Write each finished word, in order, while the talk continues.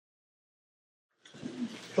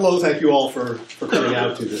Hello, thank you all for coming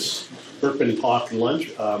out to this Berkman talk and lunch.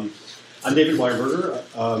 I'm David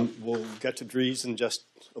Weyerberger. We'll get to Dries in just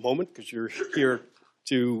a moment because you're here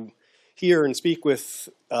to hear and speak with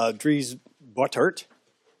Dries Bouwtaert.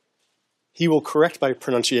 He will correct my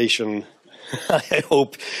pronunciation, I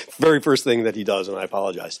hope, very first thing that he does, and I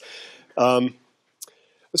apologize.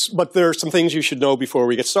 But there are some things you should know before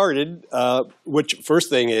we get started, which first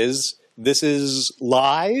thing is, this is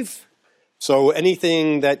live. So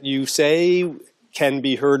anything that you say can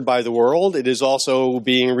be heard by the world. It is also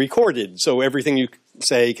being recorded. So everything you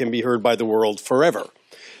say can be heard by the world forever.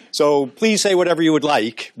 So please say whatever you would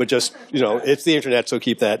like, but just, it's the internet, so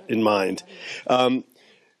keep that in mind. Dries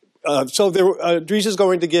is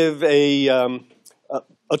going to give a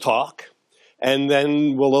talk, and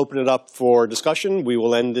then we'll open it up for discussion. We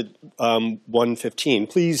will end at 1:15.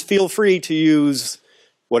 Please feel free to use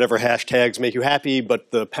whatever hashtags make you happy,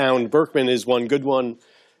 but the #Berkman is one good one.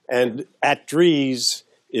 And at Dries,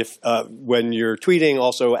 when you're tweeting,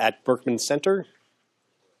 also at Berkman Center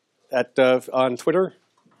on Twitter.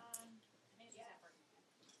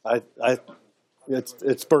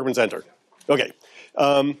 It's Berkman Center. Okay,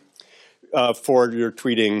 for your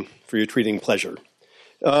tweeting pleasure.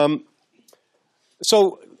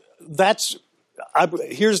 So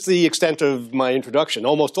here's the extent of my introduction.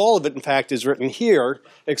 Almost all of it, in fact, is written here,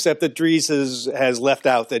 except that Dries has left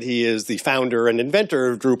out that he is the founder and inventor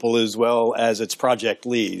of Drupal as well as its project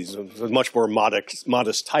lead. He's a much more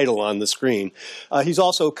modest title on the screen. He's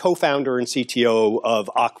also co-founder and CTO of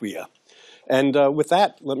Acquia. And with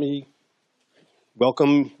that, let me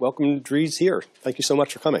welcome Dries here. Thank you so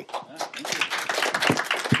much for coming. Thank you.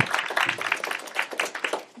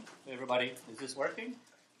 Hey, everybody, is this working?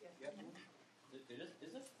 Is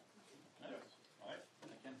it? No. All right. I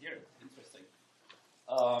can't hear it. Interesting.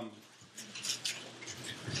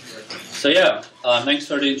 Thanks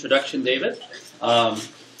for the introduction, David.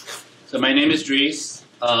 So my name is Dries.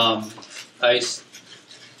 I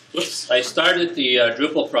started the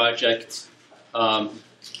Drupal project a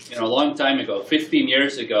long time ago, 15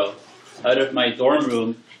 years ago, out of my dorm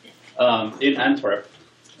room in Antwerp,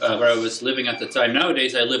 where I was living at the time.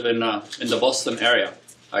 Nowadays, I live in the Boston area,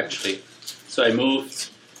 actually. So I moved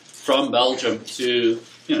from Belgium to,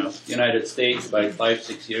 the United States about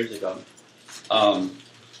 5-6 years ago.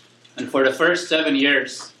 And for the first 7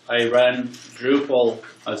 years, I ran Drupal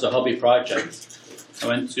as a hobby project. I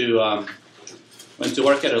went to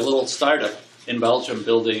work at a little startup in Belgium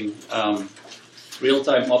building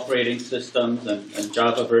real-time operating systems and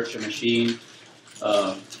Java virtual machine,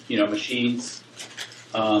 machines.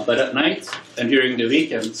 But at night and during the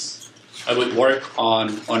weekends, I would work on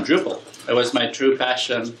Drupal. It was my true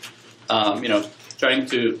passion, trying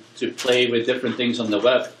to play with different things on the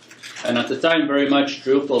web. And at the time, very much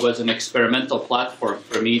Drupal was an experimental platform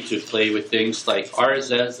for me to play with things like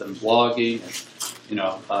RSS and blogging,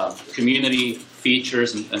 and, community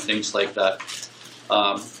features and things like that.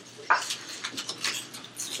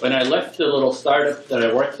 When I left the little startup that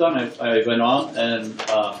I worked on, I went on and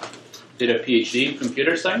did a PhD in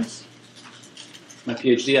computer science. My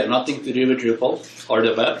PhD had nothing to do with Drupal or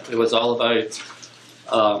the web. It was all about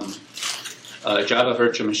Java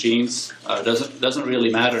virtual machines. Doesn't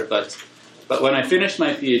really matter. But when I finished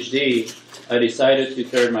my PhD, I decided to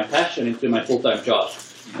turn my passion into my full-time job.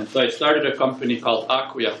 And so I started a company called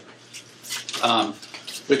Acquia,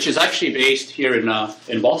 which is actually based here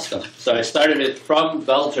in Boston. So I started it from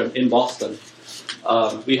Belgium in Boston.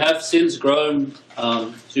 We have since grown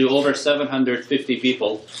to over 750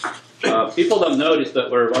 people. People don't notice that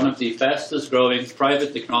we're one of the fastest growing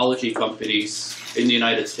private technology companies in the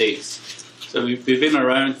United States. So we've been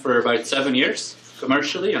around for about 7 years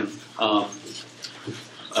commercially, and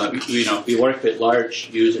we work with large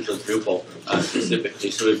users of Drupal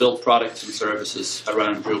specifically. So we build products and services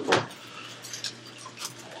around Drupal.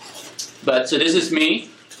 So this is me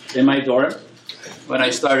in my dorm when I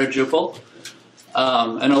started Drupal.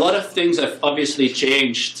 And a lot of things have obviously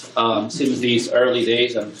changed since these early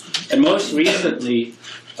days, and most recently,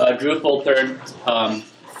 Drupal turned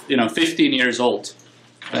 15 years old,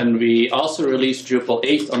 and we also released Drupal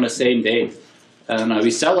 8 on the same day, and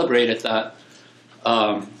we celebrated that,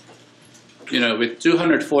 with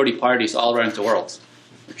 240 parties all around the world,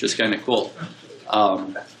 which is kind of cool.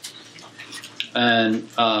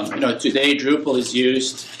 Today Drupal is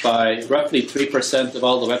used by roughly 3% of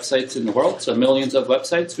all the websites in the world, so millions of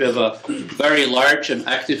websites. We have a very large and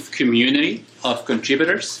active community of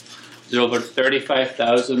contributors. There's over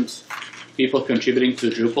 35,000 people contributing to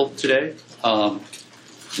Drupal today,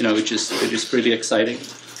 which is pretty exciting.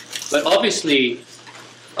 But obviously,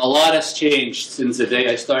 a lot has changed since the day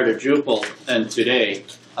I started Drupal and today.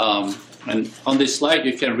 And on this slide,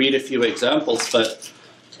 you can read a few examples, but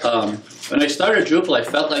when I started Drupal, I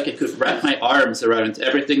felt like I could wrap my arms around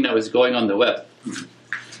everything that was going on the web.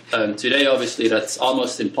 And today, obviously, that's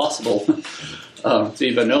almost impossible to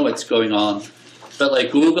even know what's going on. But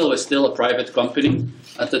like Google was still a private company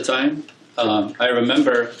at the time. I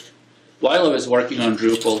remember while I was working on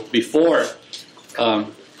Drupal, before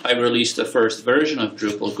I released the first version of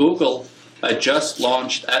Drupal, Google had just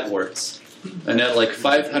launched AdWords and had like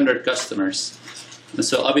 500 customers. And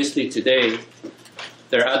so obviously today,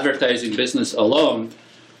 their advertising business alone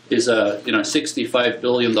is a $65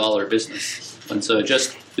 billion business. And so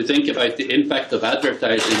just to think about the impact of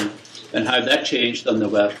advertising and how that changed on the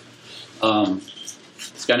web,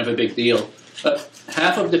 it's kind of a big deal. But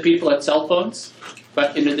half of the people had cell phones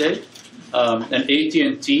back in the day, and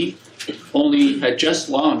AT&T only had just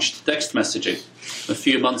launched text messaging a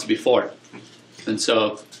few months before. And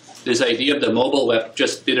so this idea of the mobile web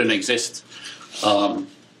just didn't exist.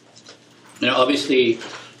 Obviously,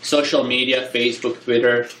 social media, Facebook,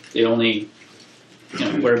 Twitter, they only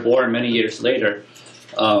were born many years later.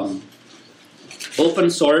 Open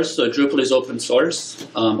source, so Drupal is open source.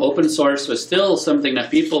 Open source was still something that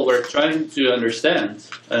people were trying to understand.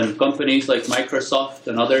 And companies like Microsoft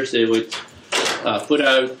and others, they would put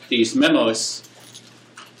out these memos,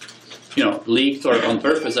 leaked or on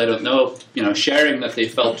purpose, I don't know, sharing that they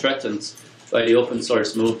felt threatened by the open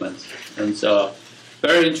source movement. And so,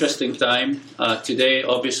 very interesting time. Today,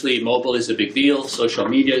 obviously, mobile is a big deal. Social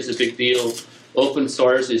media is a big deal. Open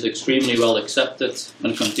source is extremely well accepted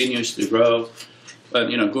and continues to grow. But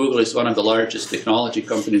Google is one of the largest technology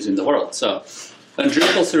companies in the world. So, and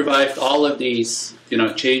Drupal survived all of these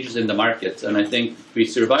changes in the market. And I think we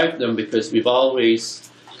survived them because we've always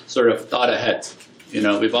sort of thought ahead.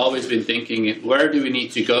 We've always been thinking, where do we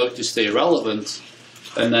need to go to stay relevant?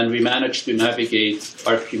 And then we managed to navigate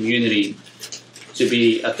our community to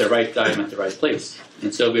be at the right time at the right place.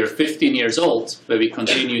 And so we're 15 years old, but we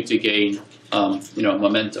continue to gain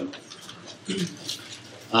momentum.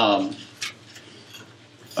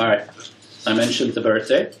 All right, I mentioned the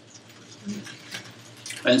birthday.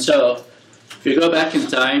 And so if you go back in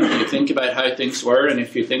time and you think about how things were, and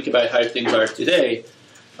if you think about how things are today,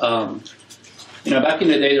 back in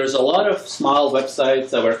the day, there was a lot of small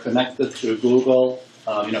websites that were connected through Google.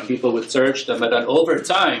 People would search them, but then over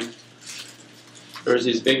time, there's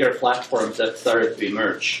these bigger platforms that started to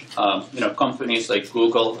emerge. Companies like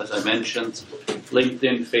Google, as I mentioned,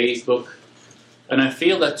 LinkedIn, Facebook. And I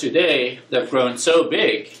feel that today, they've grown so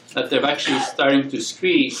big that they're actually starting to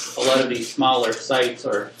squeeze a lot of these smaller sites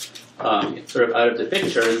or sort of out of the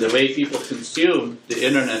picture. And the way people consume the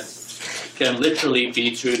internet can literally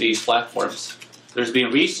be through these platforms. There's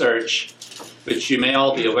been research, which you may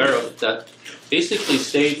all be aware of, that basically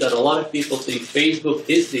states that a lot of people think Facebook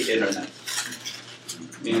is the internet.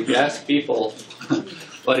 If you ask people,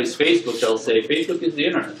 what is Facebook, they'll say, Facebook is the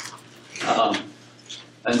internet.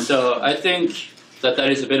 And so I think that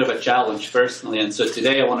is a bit of a challenge personally. And so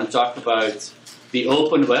today I want to talk about the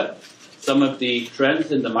open web, some of the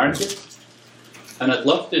trends in the market, and I'd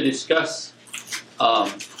love to discuss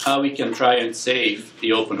how we can try and save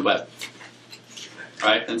the open web.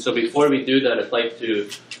 Right? And so before we do that, I'd like to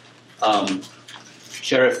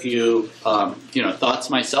share a few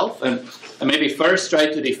thoughts myself, and maybe first try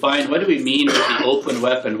to define what do we mean with the open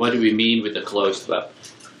web and what do we mean with the closed web.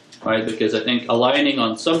 Right? Because I think aligning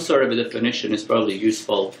on some sort of a definition is probably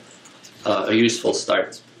useful, a useful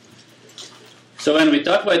start. So when we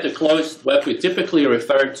talk about the closed web, we typically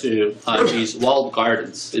refer to these walled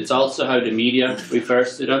gardens. It's also how the media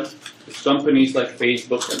refers to them. It's companies like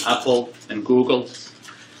Facebook and Apple and Google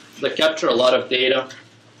that capture a lot of data.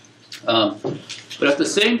 But at the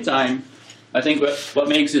same time, I think what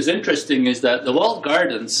makes this interesting is that the walled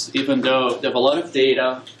gardens, even though they have a lot of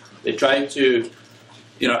data, they try to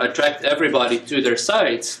attract everybody to their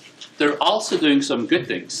sites, they're also doing some good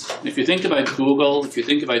things. If you think about Google, if you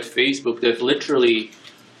think about Facebook, they've literally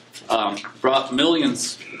brought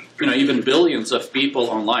millions, even billions of people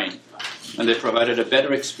online. And they provided a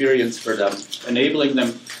better experience for them, enabling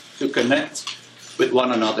them to connect with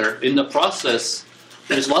one another. In the process,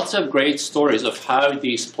 there's lots of great stories of how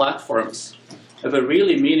these platforms have a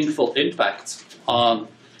really meaningful impact on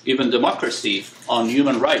even democracy, on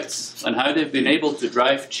human rights, and how they've been able to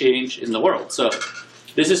drive change in the world. So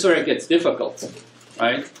this is where it gets difficult,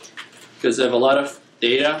 right? Because they have a lot of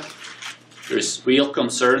data, there's real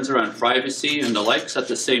concerns around privacy and the likes. At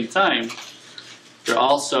the same time, they're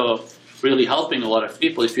also really helping a lot of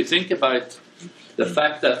people. If you think about the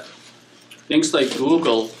fact that things like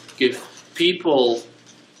Google give people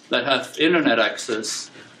that have internet access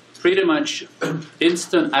pretty much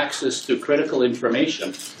instant access to critical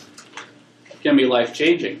information can be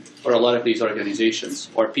life-changing for a lot of these organizations,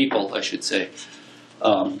 or people, I should say.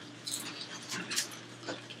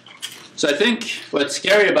 So I think what's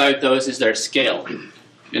scary about those is their scale.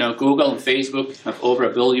 You know, Google and Facebook have over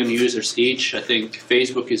 1 billion users each. I think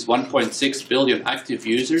Facebook is 1.6 billion active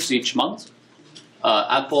users each month.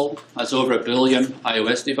 Apple has over 1 billion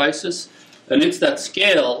iOS devices. And it's that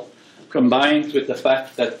scale combined with the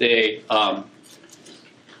fact that they are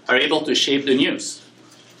able to shape the news.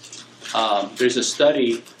 There's a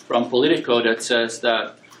study from Politico that says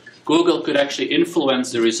that Google could actually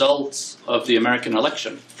influence the results of the American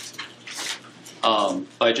election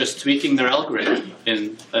by just tweaking their algorithm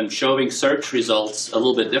and showing search results a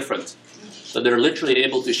little bit different. So they're literally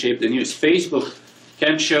able to shape the news. Facebook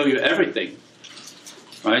can show you everything,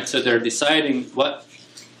 right? So they're deciding what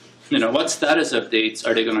status updates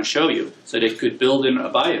are they going to show you. So they could build in a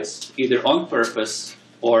bias, either on purpose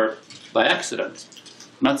or by accident.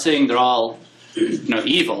 I'm not saying they're all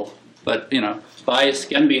evil, but bias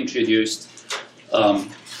can be introduced.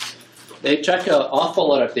 They check an awful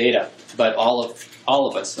lot of data about all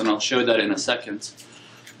of us, and I'll show that in a second.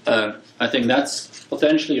 I think that's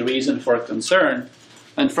potentially a reason for concern.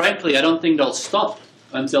 And frankly, I don't think they'll stop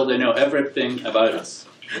until they know everything about us.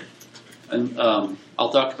 And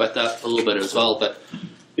I'll talk about that a little bit as well. But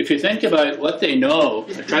if you think about what they know,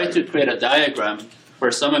 I tried to create a diagram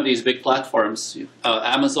for some of these big platforms.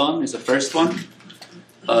 Amazon is the first one.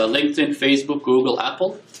 LinkedIn, Facebook, Google,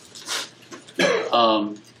 Apple.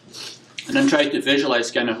 And then try to visualize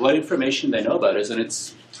kind of what information they know about us. And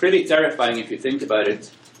it's pretty terrifying if you think about it.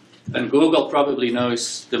 And Google probably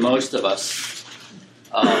knows the most of us.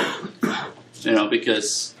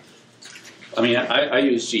 Because, I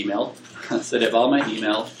use Gmail. So they have all my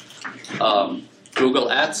email. Google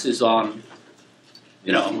Ads is on,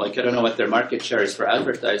 I don't know what their market share is for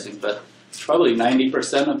advertising, but probably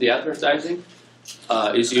 90% of the advertising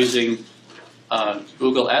is using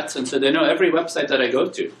Google Ads. And so they know every website that I go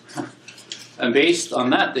to. And based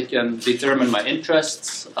on that, they can determine my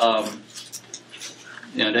interests.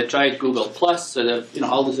 They tried Google Plus, so they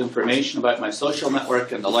have all this information about my social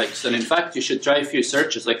network and the likes. And in fact, you should try a few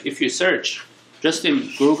searches. Like if you search just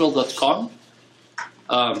in google.com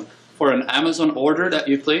for an Amazon order that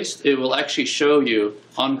you placed, it will actually show you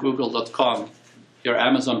on google.com your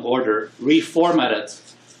Amazon order reformatted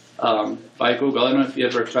by Google. I don't know if you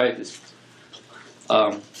ever tried this.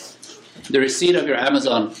 The receipt of your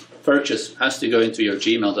Amazon purchase has to go into your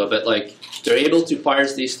Gmail though, but they're able to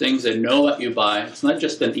parse these things and know what you buy. It's not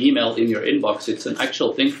just an email in your inbox, it's an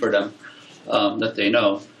actual thing for them that they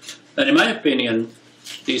know. And in my opinion,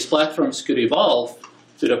 these platforms could evolve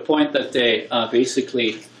to the point that they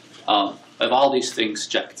basically have all these things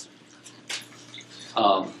checked.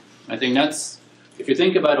 I think that's, if you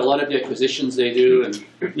think about a lot of the acquisitions they do and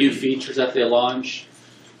new features that they launch,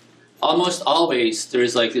 almost always there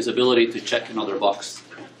is this ability to check another box.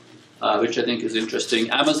 Which I think is interesting.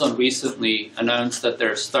 Amazon recently announced that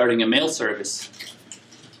they're starting a mail service,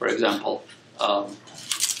 for example.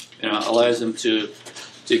 Allows them to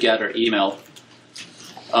gather email.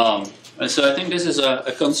 And so I think this is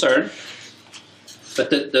a concern. But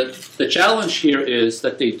the challenge here is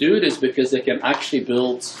that they do this because they can actually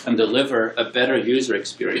build and deliver a better user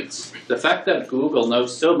experience. The fact that Google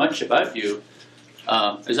knows so much about you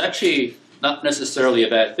is actually not necessarily a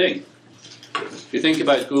bad thing. If you think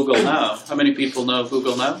about Google Now, how many people know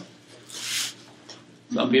Google Now?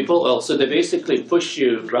 Some people? Well, so they basically push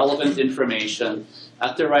you relevant information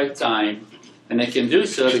at the right time, and they can do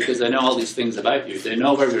so because they know all these things about you. They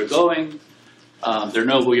know where you're going, they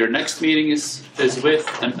know who your next meeting is with,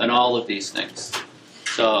 and all of these things.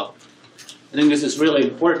 So I think this is really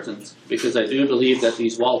important because I do believe that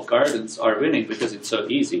these walled gardens are winning because it's so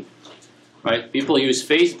easy. Right? People use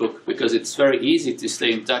Facebook because it's very easy to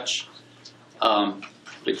stay in touch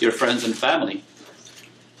with your friends and family.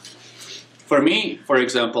 For me, for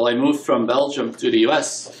example, I moved from Belgium to the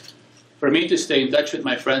US. For me to stay in touch with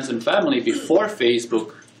my friends and family before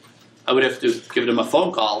Facebook, I would have to give them a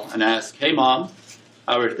phone call and ask, hey mom,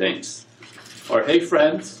 how are things? Or hey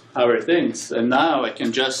friends, how are things? And now I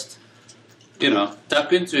can just,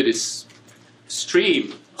 tap into this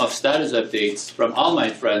stream of status updates from all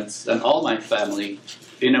my friends and all my family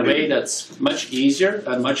in a way that's much easier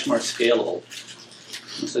and much more scalable.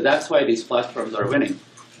 So that's why these platforms are winning.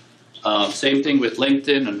 Same thing with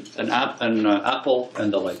LinkedIn and Apple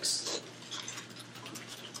and the likes.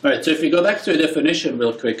 All right, so if we go back to a definition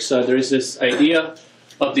real quick, so there is this idea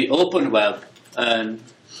of the open web, and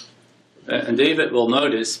David will know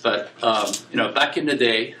this, but back in the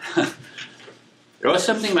day, there was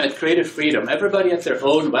something about creative freedom. Everybody had their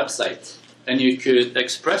own website, and you could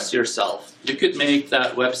express yourself. You could make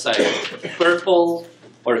that website purple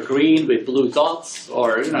or green with blue dots,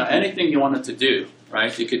 or anything you wanted to do,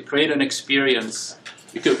 right? You could create an experience.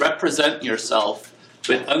 You could represent yourself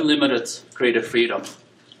with unlimited creative freedom.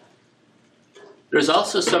 There's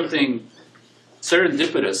also something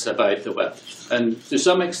serendipitous about the web, and to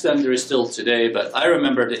some extent there is still today, but I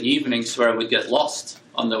remember the evenings where I would get lost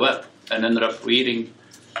on the web and ended up reading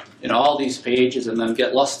all these pages and then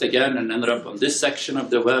get lost again and ended up on this section of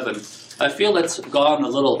the web, and I feel it's gone a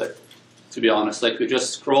little bit, to be honest. Like we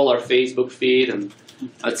just scroll our Facebook feed and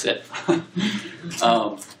that's it.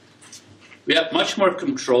 We have much more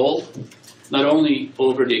control, not only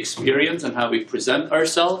over the experience and how we present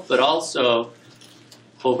ourselves, but also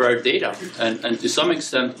over our data and to some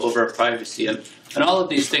extent over our privacy. And all of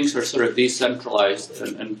these things are sort of decentralized.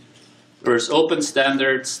 And there's open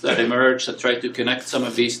standards that emerge that try to connect some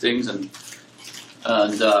of these things, and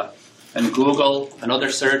Google and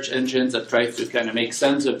other search engines that try to kind of make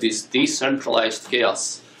sense of this decentralized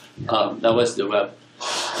chaos that was the web.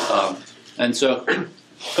 And so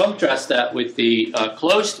contrast that with the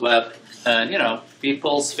closed web, and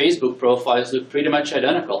people's Facebook profiles look pretty much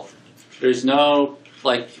identical. There's no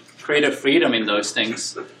creative freedom in those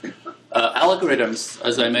things. Algorithms,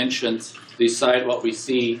 as I mentioned, decide what we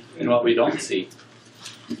see and what we don't see.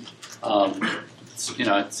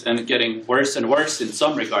 It's getting worse and worse in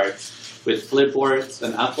some regards with Flipboard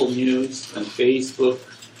and Apple News and Facebook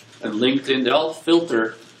and LinkedIn. They all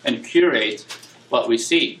filter and curate what we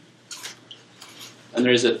see. And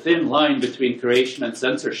there's a thin line between curation and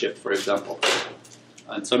censorship, for example,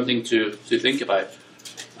 and something to think about.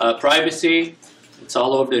 Privacy, it's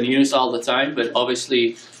all over the news all the time, but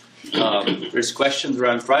obviously there's questions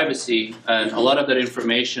around privacy, and a lot of that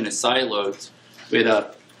information is siloed with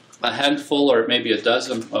a handful or maybe a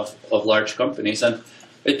dozen of large companies, and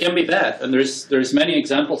it can be bad. And there's many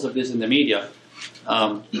examples of this in the media.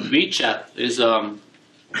 WeChat is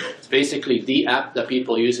it's basically the app that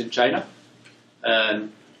people use in China,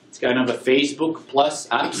 and it's kind of a Facebook plus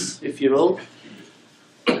apps, if you will.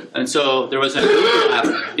 And so there was an Uber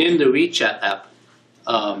app in the WeChat app.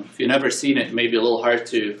 If you've never seen it, it may be a little hard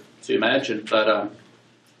to imagine, but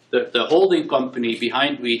the holding company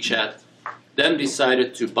behind WeChat then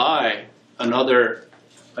decided to buy another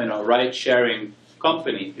ride-sharing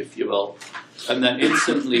company, if you will, and then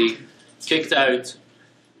instantly kicked out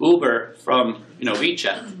Uber from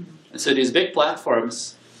WeChat. And so these big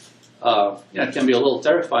platforms can be a little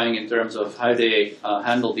terrifying in terms of how they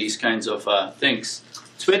handle these kinds of things.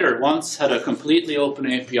 Twitter once had a completely open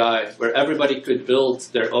API where everybody could build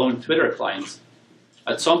their own Twitter client.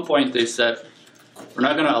 At some point they said, we're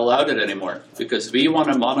not going to allow that anymore because we want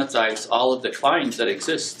to monetize all of the clients that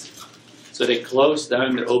exist. So they closed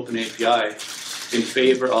down their open API in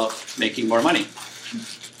favor of making more money.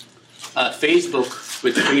 Facebook,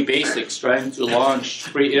 with Free Basics, trying to launch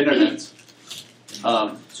free internet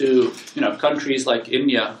to countries like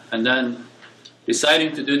India, and then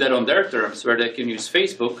deciding to do that on their terms, where they can use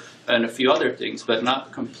Facebook and a few other things, but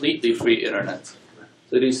not completely free internet.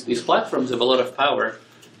 So these platforms have a lot of power.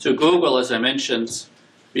 So Google, as I mentioned,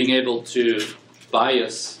 being able to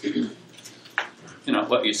bias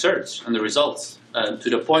what you search and the results, to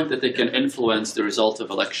the point that they can influence the result of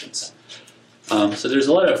elections. So there's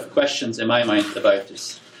a lot of questions in my mind about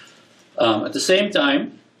this. At the same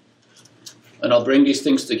time, and I'll bring these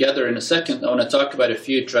things together in a second, I want to talk about a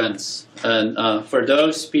few trends. And for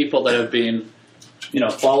those people that have been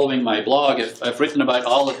following my blog, I've written about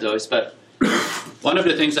all of those, but one of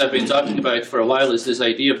the things I've been talking about for a while is this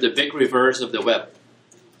idea of the big reverse of the web.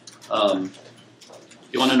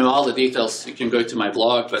 If you want to know all the details, you can go to my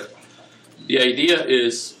blog, but the idea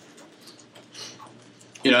is,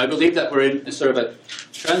 I believe that we're in sort of a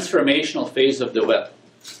transformational phase of the web,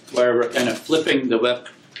 where we're kind of flipping the web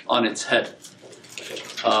on its head,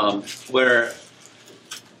 where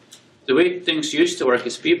the way things used to work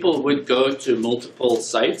is people would go to multiple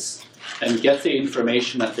sites and get the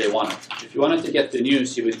information that they wanted. If you wanted to get the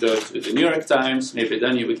news, you would go to the New York Times, maybe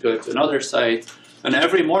then you would go to another site, and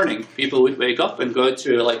every morning people would wake up and go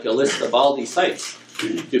to like a list of all these sites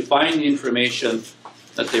to find the information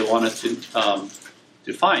that they wanted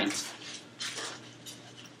to find.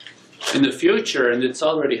 In the future, and it's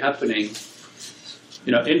already happening,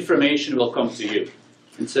 information will come to you.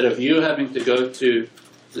 Instead of you having to go to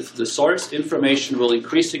the source, information will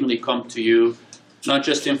increasingly come to you, not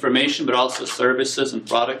just information, but also services and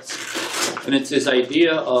products. And it's this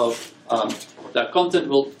idea of that content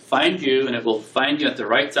will find you, and it will find you at the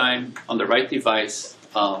right time, on the right device.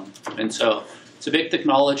 And so it's a big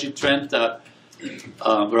technology trend that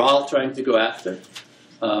we're all trying to go after.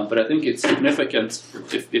 But I think it's significant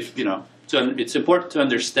if you know, it's important to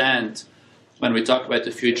understand when we talk about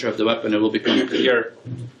the future of the web, and it will become clear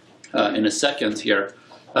in a second here.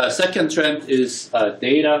 Second trend is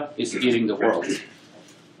data is eating the world.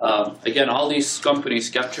 Again, all these companies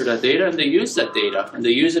capture that data and they use that data, and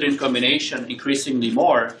they use it in combination increasingly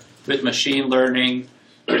more with machine learning,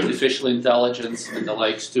 artificial intelligence, and the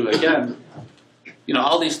likes too. Again, you know,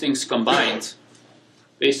 all these things combined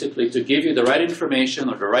basically to give you the right information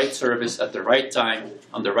or the right service at the right time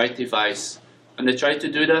on the right device, and they try to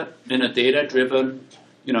do that in a data-driven,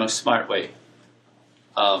 you know, smart way.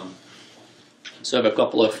 So I have a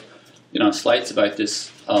couple of, you know, slides about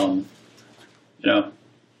this. You know,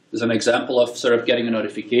 there's an example of sort of getting a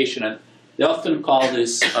notification, and they often call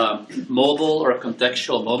this mobile or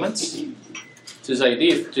contextual moments. It's this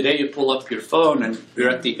idea, if today you pull up your phone and you're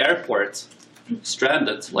at the airport,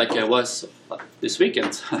 stranded, like I was this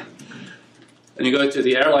weekend, and you go to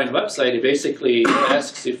the airline website, it basically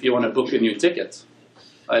asks if you want to book a new ticket.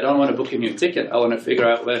 I don't want to book a new ticket. I want to figure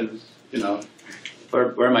out when, you know,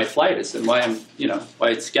 where my flight is and why why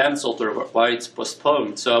it's canceled or why it's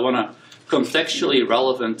postponed. So I want to contextually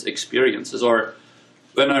relevant experiences. Or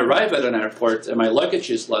when I arrive at an airport and my luggage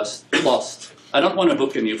is lost, I don't want to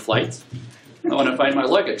book a new flight. I want to find my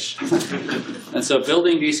luggage. And so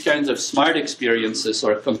building these kinds of smart experiences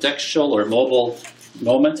or contextual or mobile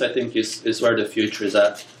moments, I think, is where the future is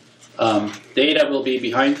at. Data will be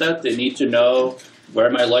behind that. They need to know where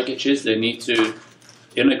my luggage is. They need to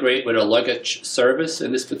integrate with a luggage service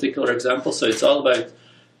in this particular example. So it's all about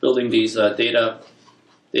building these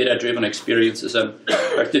data-driven experiences. And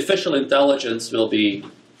artificial intelligence will be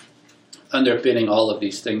underpinning all of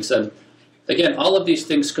these things. And again, all of these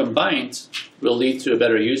things combined will lead to a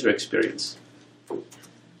better user experience.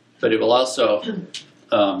 But it will also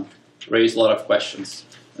raise a lot of questions.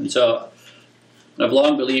 And so I've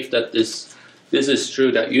long believed that this is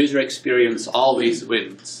true, that user experience always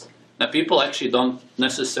wins. Now, people actually don't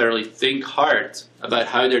necessarily think hard about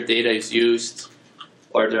how their data is used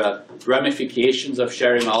or the ramifications of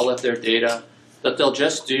sharing all of their data, that they'll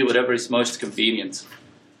just do whatever is most convenient,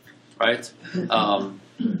 right?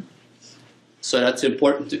 So that's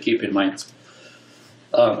important to keep in mind.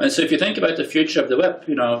 And so if you think about the future of the web,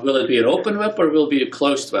 you know, will it be an open web or will it be a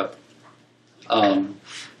closed web? And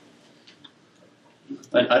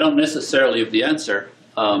I don't necessarily have the answer.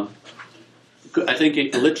 I think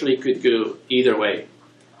it literally could go either way.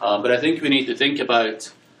 But I think we need to think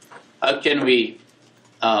about how can we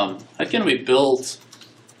build,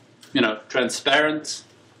 you know, transparent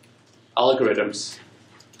algorithms,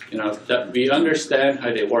 you know, that we understand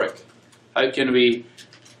how they work. How can we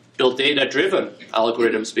build data-driven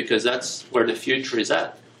algorithms, because that's where the future is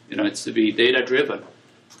at. You know, it's to be data-driven,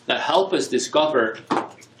 that help us discover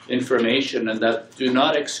information and that do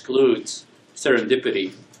not exclude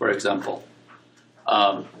serendipity, for example.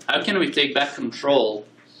 How can we take back control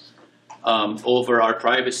over our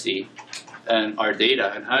privacy and our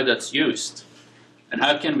data and how that's used? And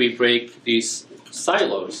how can we break these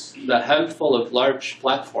silos, that handful of large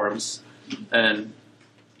platforms, and,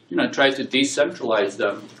 you know, try to decentralize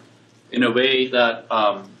them in a way that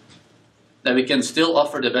that we can still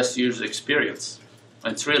offer the best user experience?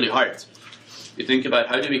 And it's really hard. You think about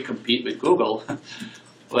how do we compete with Google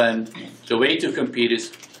when the way to compete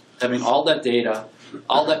is having all that data,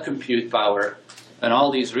 all that compute power, and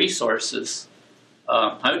all these resources.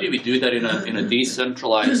 How do we do that in a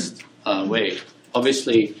decentralized way?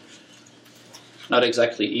 Obviously, not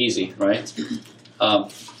exactly easy, right?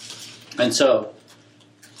 And so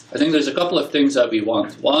I think there's a couple of things that we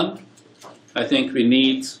want. One, I think we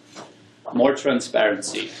need more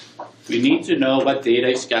transparency. We need to know what data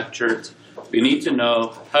is captured. We need to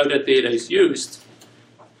know how that data is used,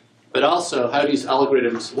 but also how these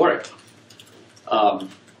algorithms work.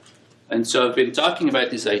 And so I've been talking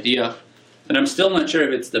about this idea, and I'm still not sure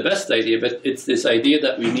if it's the best idea, but it's this idea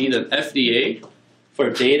that we need an FDA for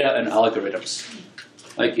data and algorithms.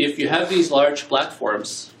 Like, if you have these large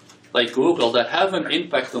platforms like Google that have an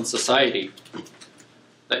impact on society,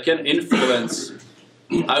 that can influence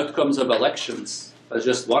outcomes of elections, as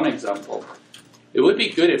just one example, it would be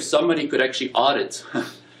good if somebody could actually audit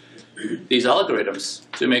these algorithms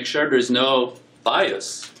to make sure there's no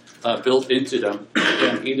bias built into them,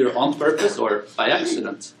 again, either on purpose or by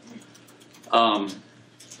accident.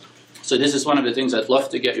 So this is one of the things I'd love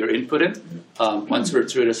to get your input in once we're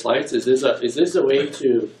through the slides. Is this a way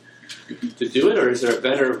to do it, or is there a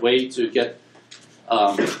better way to get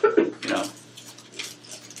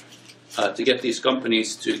to get these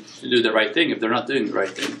companies to do the right thing if they're not doing the right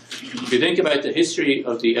thing? If you think about the history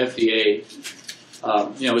of the FDA,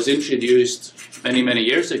 was introduced many, many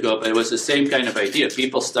years ago, but it was the same kind of idea.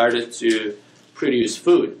 People started to produce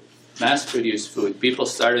food, mass-produce food. People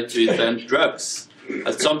started to invent drugs.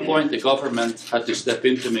 At some point, the government had to step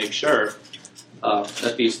in to make sure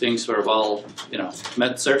that these things were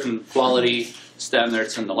met certain quality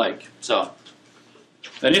standards and the like. So,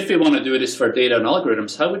 and if we want to do this for data and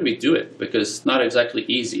algorithms, how would we do it? Because it's not exactly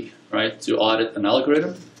easy, right, to audit an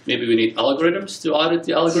algorithm. Maybe we need algorithms to audit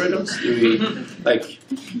the algorithms.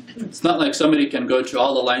 It's not like somebody can go through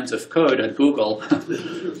all the lines of code at Google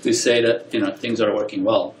to say that things are working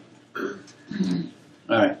well. All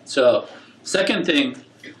right. So, second thing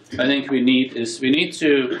I think we need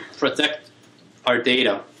to protect our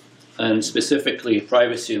data, and specifically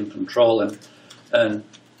privacy and control. And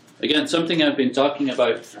again, something I've been talking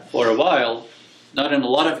about for a while, not in a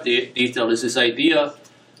lot of detail, is this idea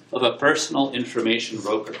of a personal information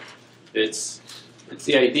broker. It's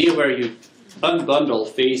the idea where you unbundle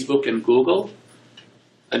Facebook and Google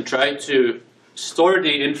and try to store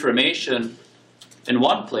the information in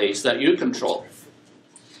one place that you control,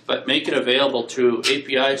 but make it available through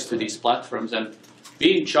APIs to these platforms and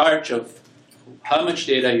be in charge of how much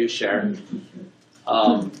data you share,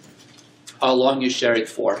 how long you share it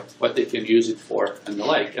for, what they can use it for, and the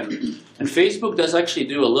like. And Facebook does actually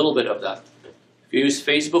do a little bit of that. If you use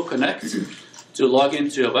Facebook Connect to log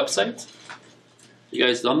into a website, you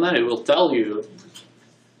guys done that? It will tell you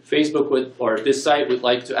Facebook or this site would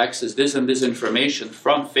like to access this and this information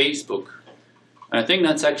from Facebook. And I think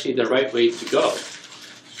that's actually the right way to go.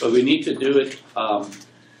 But we need to do it,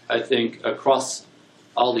 I think, across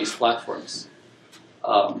all these platforms.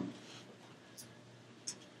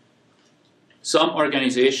 Some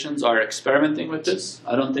organizations are experimenting with this.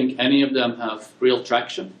 I don't think any of them have real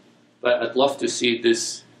traction, but I'd love to see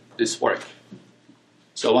this work.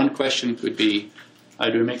 So one question could be, how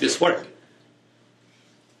do we make this work?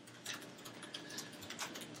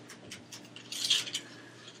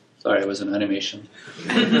 Sorry, it was an animation.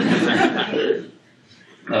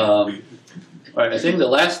 All right, I think the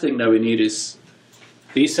last thing that we need is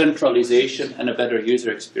decentralization and a better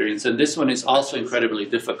user experience. And this one is also incredibly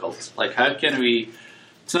difficult. Like, how can we,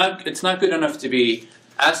 it's not good enough to be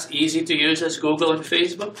as easy to use as Google and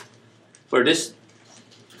Facebook. For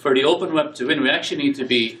the open web to win, we actually need to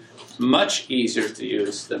be much easier to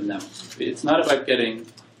use than them. It's not about getting,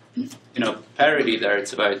 parity there.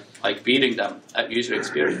 It's about beating them at user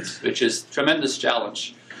experience, which is a tremendous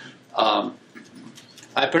challenge.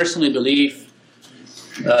 I personally believe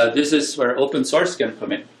this is where open source can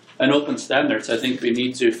come in, and open standards. I think we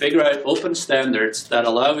need to figure out open standards that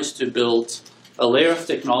allow us to build a layer of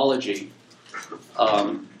technology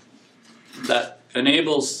that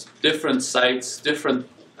enables different sites, different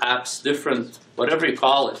apps, different whatever you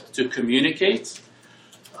call it, to communicate,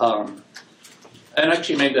 and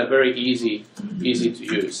actually make that very easy to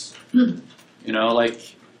use. And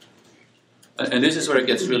this is where it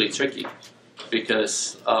gets really tricky,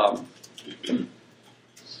 because how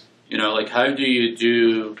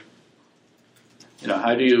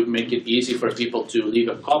do you make it easy for people to leave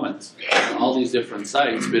a comment on all these different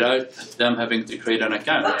sites without them having to create an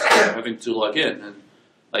account or having to log in?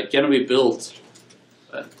 And can we build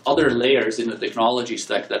other layers in the technology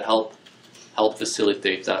stack that help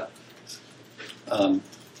facilitate that? And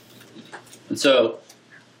so,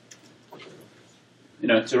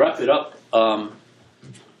 to wrap it up,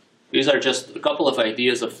 these are just a couple of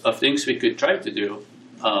ideas of things we could try to do.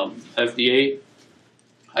 FDA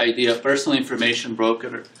idea, personal information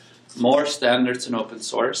broker, more standards in open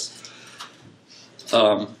source.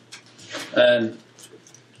 And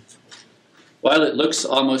while it looks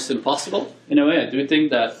almost impossible, in a way, I do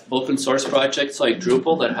think that open source projects like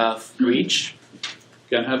Drupal that have reach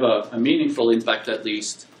can have a meaningful impact at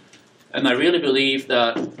least. And I really believe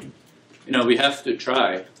that, we have to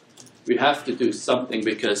try. We have to do something,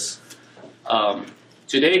 because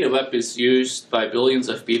today the web is used by billions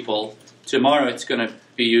of people. Tomorrow it's going to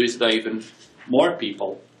be used by even more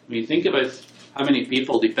people. I mean, think about how many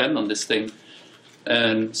people depend on this thing.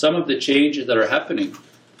 And some of the changes that are happening,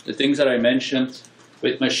 the things that I mentioned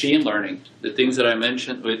with machine learning, the things that I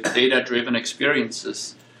mentioned with data-driven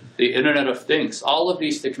experiences, the Internet of Things, all of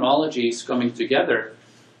these technologies coming together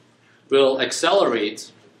will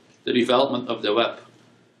accelerate the development of the web.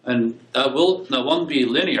 And that won't be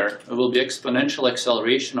linear. It will be exponential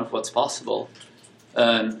acceleration of what's possible.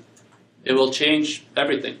 And it will change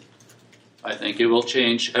everything, I think. It will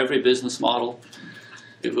change every business model.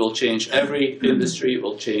 It will change every industry. It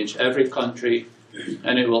will change every country.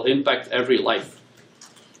 And it will impact every life.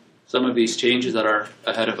 Some of these changes that are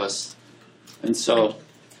ahead of us. And so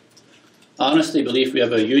I honestly believe we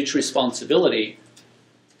have a huge responsibility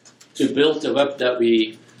to build the web that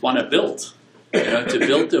we want to build. To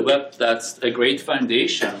build the web that's a great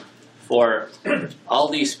foundation for all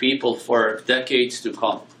these people for decades to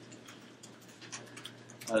come.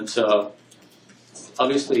 And so,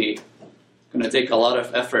 obviously, going to take a lot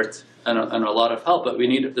of effort and a lot of help, but we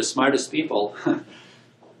need the smartest people,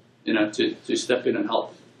 to step in and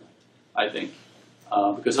help, I think.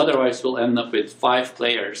 Because otherwise we'll end up with 5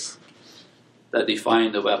 players that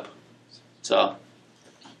define the web. So,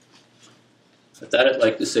 with that, I'd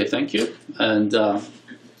like to say thank you and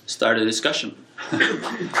start a discussion. I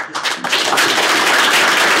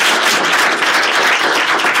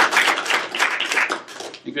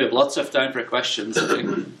think we have lots of time for questions. I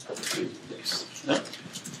think. Yeah.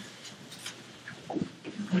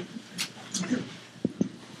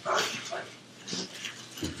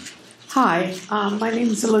 Hi, my name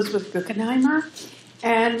is Elizabeth Buchenheimer,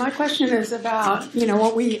 and my question is about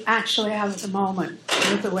what we actually have at the moment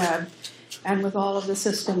with the web and with all of the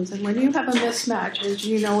systems. And when you have a mismatch, as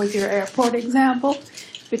you know with your airport example,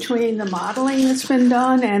 between the modeling that's been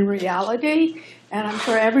done and reality, and I'm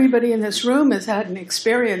sure everybody in this room has had an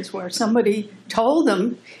experience where somebody told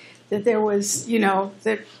them that there was,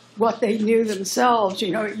 that what they knew themselves,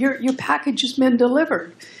 your package has been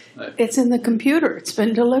delivered. Right. It's in the computer. It's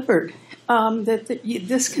been delivered.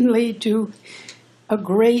 This can lead to a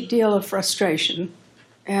great deal of frustration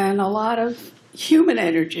and a lot of human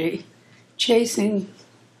energy chasing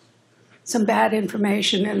some bad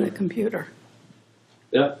information in the computer.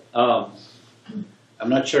 Yeah. I'm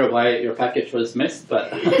not sure why your package was missed,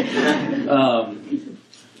 but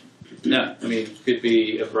yeah, I mean, it could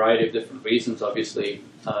be a variety of different reasons, obviously.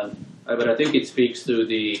 But I think it speaks to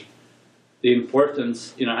the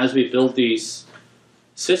importance, as we build these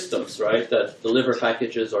systems, right, that deliver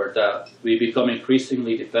packages or that we become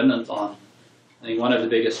increasingly dependent on. I think one of the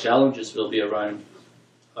biggest challenges will be around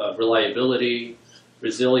reliability,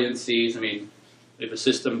 resiliencies. I mean, if a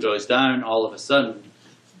system goes down, all of a sudden,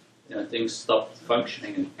 things stop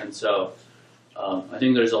functioning. And so I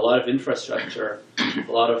think there's a lot of infrastructure,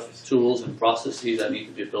 a lot of tools and processes that need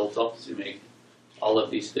to be built up to make all of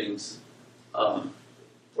these things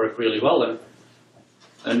work really well.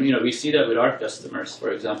 And we see that with our customers,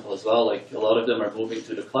 for example, as well. Like a lot of them are moving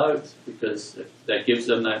to the cloud because that gives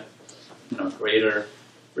them that greater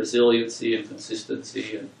resiliency and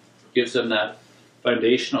consistency, and gives them that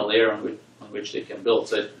foundational layer on which they can build.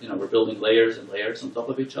 So we're building layers and layers on top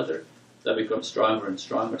of each other that become stronger and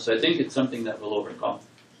stronger. So I think it's something that we'll overcome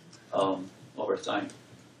over time.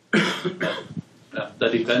 The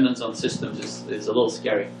dependence on systems is a little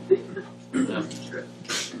scary. Yeah.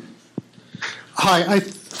 Hi, I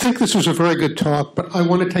think this was a very good talk, but I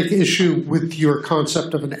want to take issue with your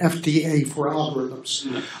concept of an FDA for algorithms.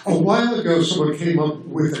 A while ago, someone came up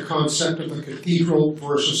with the concept of a cathedral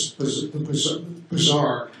versus the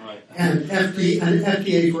bazaar. Right. And an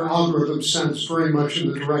FDA for algorithms sounds very much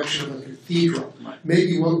in the direction of a cathedral. Right.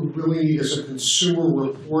 Maybe what we really need is a consumer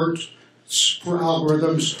report for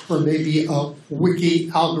algorithms, or maybe a wiki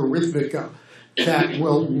algorithmica that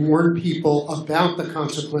will warn people about the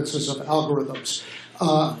consequences of algorithms.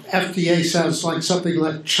 FDA sounds like something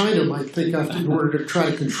like China might think of in order to try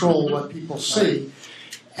to control what people see.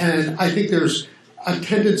 And I think there's a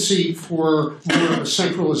tendency for more of a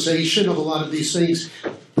centralization of a lot of these things,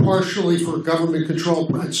 partially for government control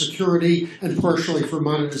and security, and partially for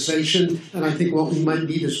monetization. And I think what we might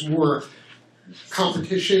need is more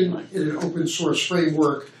competition in an open source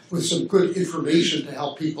framework with some good information to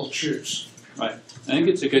help people choose. Right. I think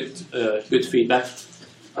it's a good feedback.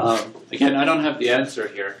 Again, I don't have the answer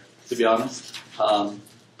here, to be honest.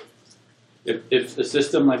 If a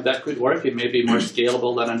system like that could work, it may be more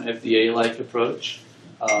scalable than an FDA-like approach.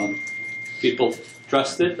 People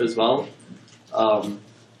trust it as well.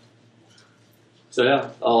 So yeah,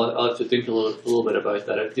 I'll have to think a little bit about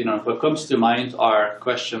that. What comes to mind are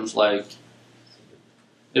questions like,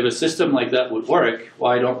 if a system like that would work,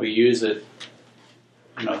 why don't we use it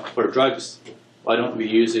for drugs? Why don't we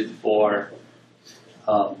use it for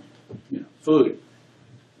food?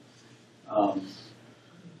 I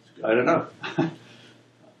don't know.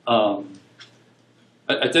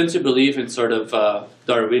 I tend to believe in sort of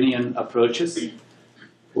Darwinian approaches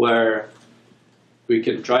where we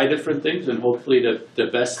can try different things and hopefully the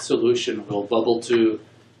best solution will bubble to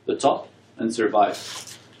the top and survive.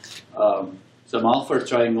 So I'm all for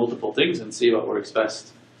trying multiple things and see what works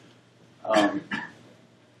best.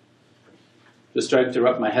 Just trying to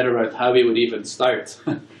wrap my head around how we would even start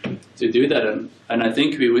to do that. And I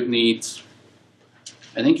think you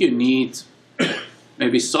need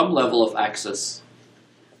maybe some level of access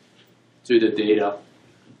to the data.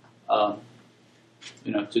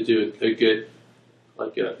 to do a good,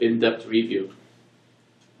 like in-depth review.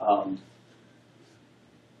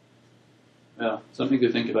 Yeah, something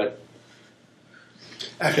to think about.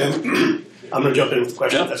 Actually, I'm going to jump in with a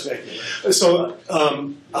question. Yeah. That's okay. So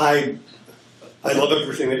I love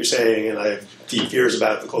everything that you're saying, and I have deep fears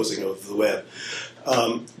about the closing of the web.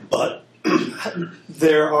 But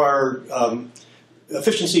there are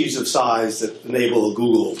efficiencies of size that enable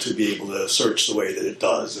Google to be able to search the way that it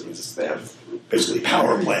does. I mean, they have basically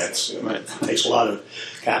power plants. Right. It takes a lot of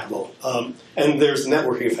capital. And there's the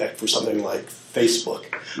networking effect for something like Facebook.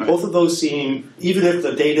 Right. Both of those seem, even if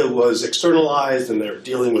the data was externalized and they're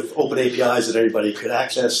dealing with open APIs that everybody could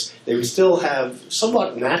access, they would still have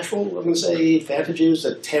somewhat natural, I'm going to say, advantages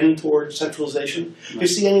that tend toward centralization. Do you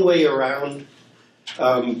see any way around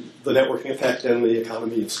the networking effect and the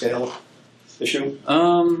economy of scale issue?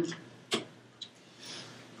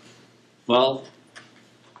 Well,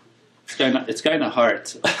 it's kind of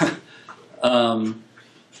hard.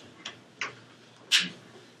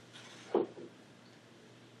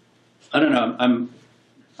 I don't know.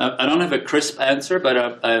 I don't have a crisp answer, but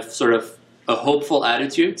I have sort of a hopeful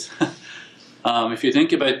attitude. If you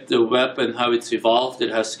think about the web and how it's evolved,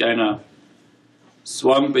 it has kind of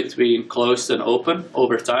swung between closed and open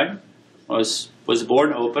over time. Was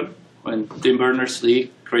born open when Tim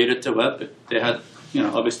Berners-Lee created the web. They had,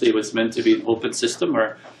 obviously it was meant to be an open system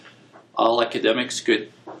where all academics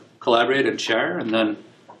could collaborate and share. And then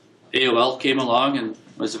AOL came along and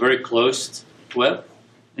was a very closed web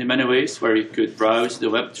in many ways, where you could browse the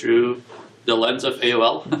web through the lens of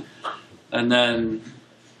AOL. And then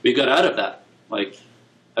we got out of that, like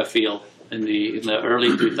I feel, in the early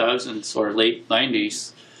 2000s or late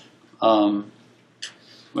 90s.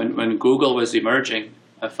 When Google was emerging,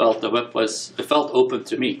 I felt it felt open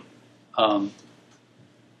to me.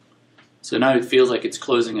 So now it feels like it's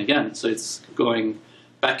closing again. So it's going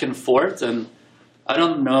back and forth, and I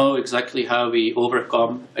don't know exactly how we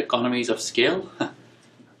overcome economies of scale,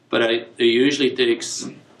 but it usually takes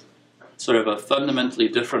sort of a fundamentally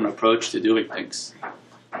different approach to doing things.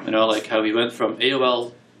 Like how we went from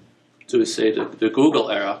AOL to, say, the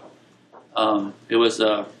Google era. It was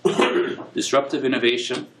a disruptive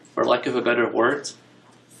innovation, for lack of a better word,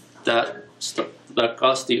 that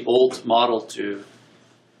caused the old model to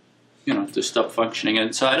stop functioning.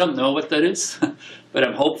 And so I don't know what that is, but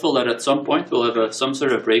I'm hopeful that at some point we'll have some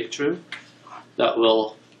sort of breakthrough that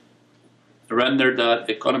will render that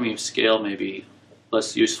economy of scale maybe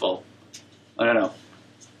less useful. I don't know.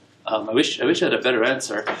 I wish I had a better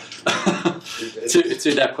answer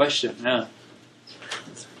to that question. Yeah.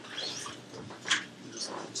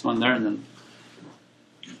 There's one there, and then.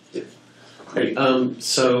 Great.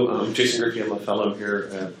 So Jason Gerke, I'm a fellow here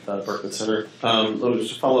at the Berkman Center.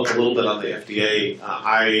 Just to follow up a little bit on the FDA,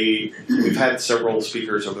 we've had several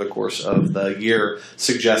speakers over the course of the year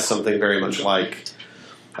suggest something very much like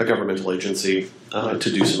a governmental agency to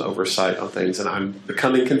do some oversight on things, and I'm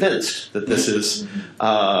becoming convinced that this is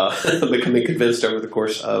becoming convinced over the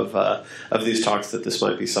course of these talks that this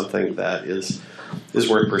might be something that is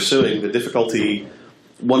worth pursuing.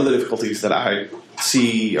 One of the difficulties that I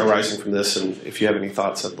see arising from this, and if you have any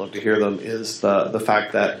thoughts, I'd love to hear them, is the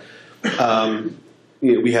fact that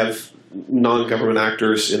we have non-government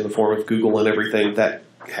actors in the form of Google and everything that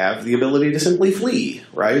have the ability to simply flee,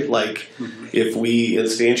 right? Like, if we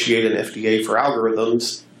instantiate an FDA for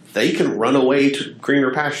algorithms, they can run away to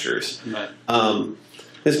greener pastures. Right.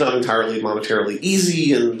 It's not entirely monetarily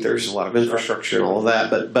easy, and there's a lot of infrastructure and all of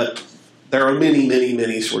that, but there are many, many,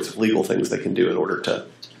 many sorts of legal things they can do in order to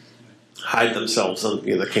hide themselves on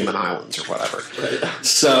the Cayman Islands or whatever. Right.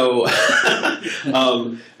 So,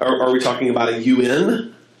 are we talking about a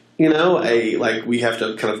UN? We have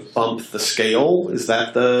to kind of bump the scale. Is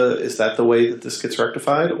that the way that this gets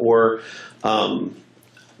rectified, or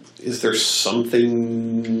is there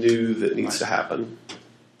something new that needs to happen?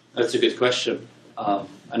 That's a good question,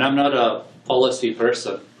 and I'm not a policy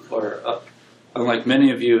person, or unlike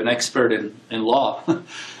many of you, an expert in law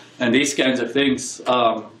and these kinds of things.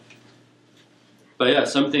 But yeah,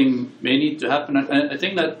 something may need to happen. And I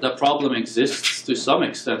think that the problem exists to some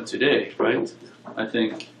extent today, right? I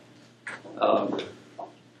think,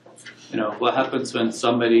 what happens when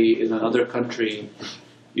somebody in another country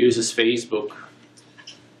uses Facebook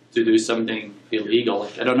to do something illegal?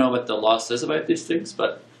 I don't know what the law says about these things,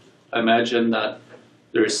 but I imagine that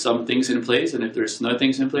there's some things in place, and if there's no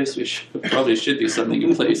things in place, probably should be something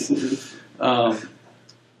in place.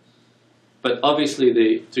 But obviously,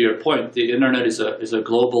 to your point, the internet is a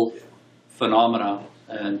global phenomenon,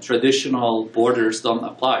 and traditional borders don't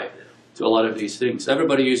apply to a lot of these things.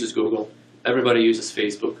 Everybody uses Google. Everybody uses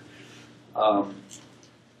Facebook.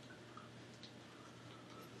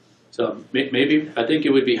 So maybe I think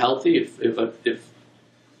it would be healthy if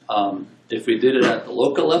we did it at the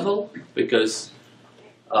local level, because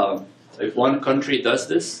if one country does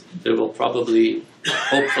this, it will probably,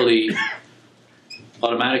 hopefully,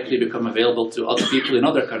 automatically become available to other people in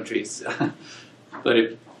other countries. But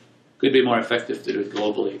it could be more effective to do it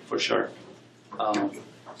globally, for sure.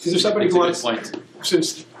 Is there somebody who that's a wants, good point.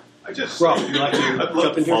 since, I just, Rob, would you like to I'd jump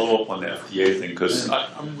love to in here? follow up on the FDA thing, because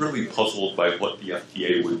I'm really puzzled by what the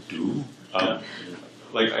FDA would do.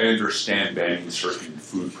 Like, I understand banning certain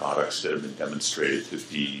food products that have been demonstrated to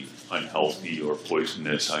be unhealthy or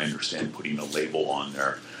poisonous. I understand putting a label on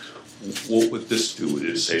there. What would this do? Would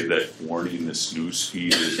it say that warning, this news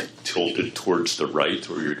feed is tilted towards the right,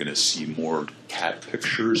 or you're going to see more cat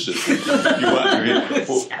pictures? What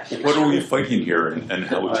are we fighting here, and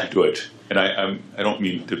how would you do it? And I don't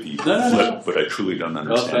mean to be flip, but I truly don't No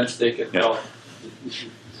understand. offense taken. Yeah. No.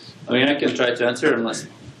 I mean, I can try to answer unless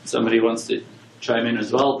somebody wants to chime in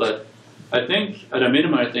as well, but I think, at a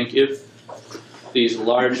minimum, I think if these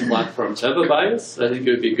large platforms have a bias, I think it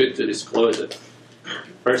would be good to disclose it,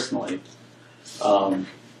 personally. So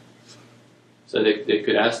they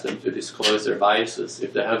could ask them to disclose their biases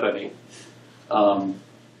if they have any.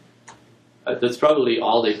 That's probably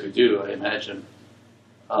all they could do, I imagine.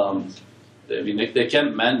 I mean, they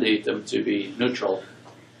can't mandate them to be neutral,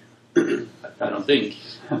 I don't think.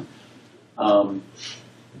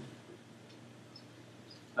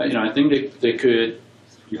 I think they could.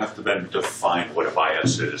 You have to then define what a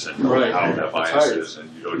bias is and Right. how that That's bias hard. is, and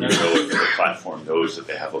you don't even know if the platform knows that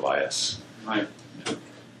they have a bias. Right. So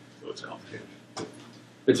it's complicated.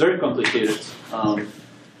 It's very complicated. I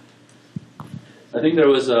think there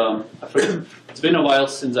was it's been a while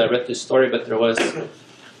since I read this story, but there was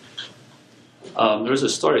a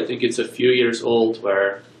story, I think it's a few years old,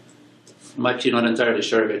 where I'm actually not entirely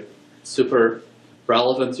sure if it's super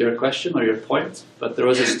relevant to your question or your point, but there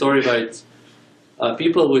was a story about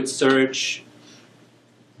people would search,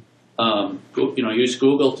 use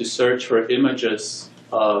Google to search for images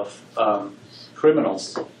of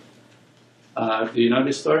criminals. Do you know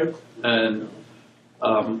this story? And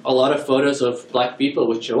a lot of photos of black people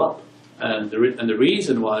would show up, and the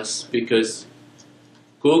reason was because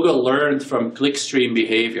Google learned from clickstream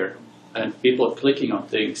behavior and people clicking on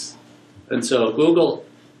things, and so Google,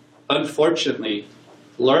 unfortunately,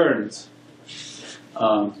 learned.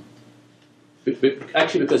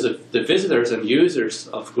 Actually, because of the visitors and users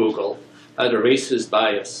of Google had a racist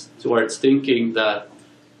bias towards thinking that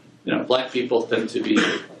black people tend to be,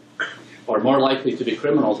 or more likely to be,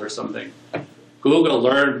 criminals or something. Google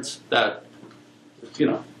learned that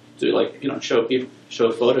to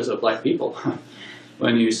show photos of black people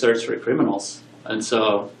when you search for criminals, and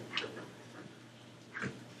so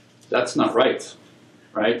that's not right,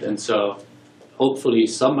 right? And so hopefully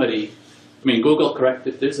somebody. I mean, Google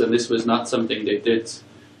corrected this, and this was not something they did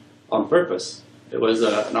on purpose. It was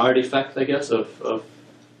an artifact, I guess, of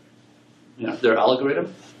their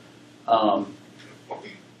algorithm. But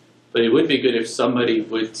it would be good if somebody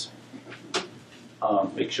would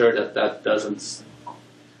make sure that that doesn't,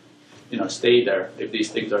 stay there if these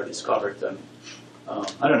things are discovered. And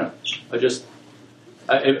I don't know.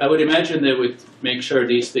 I would imagine they would make sure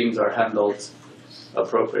these things are handled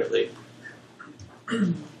appropriately.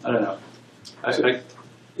 I don't know.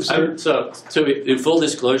 So in full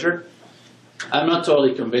disclosure, I'm not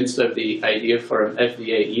totally convinced of the idea for an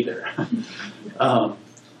FDA either. I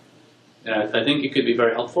think it could be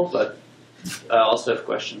very helpful, but I also have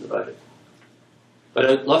questions about it. But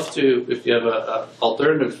I'd love to, if you have an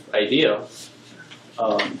alternative idea,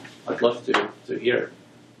 I'd love to hear.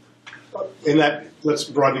 In that, let's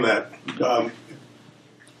broaden that.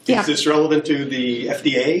 Yeah. Is this relevant to the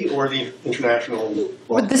FDA or the international law?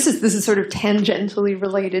 Well, this is sort of tangentially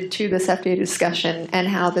related to this FDA discussion and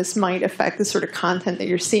how this might affect the sort of content that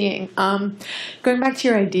you're seeing. Going back to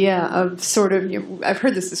your idea of sort of, I've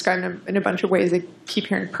heard this described in a bunch of ways. I keep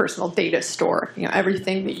hearing personal data store.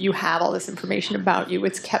 Everything that you have, all this information about you,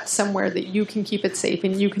 it's kept somewhere that you can keep it safe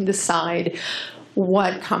and you can decide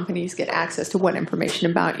what companies get access to what information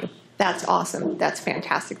about you. That's awesome. That's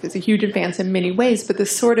fantastic. There's a huge advance in many ways, but the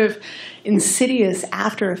sort of insidious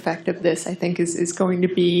after effect of this, I think, is going to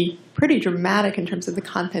be pretty dramatic in terms of the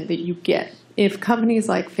content that you get. If companies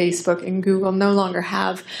like Facebook and Google no longer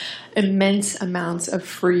have immense amounts of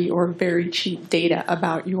free or very cheap data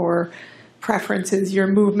about your preferences, your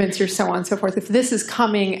movements, your so on and so forth, if this is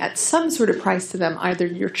coming at some sort of price to them, either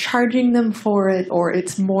you're charging them for it or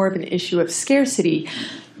it's more of an issue of scarcity,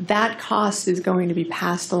 that cost is going to be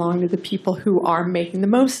passed along to the people who are making the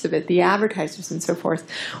most of it, the advertisers and so forth.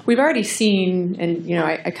 We've already seen, and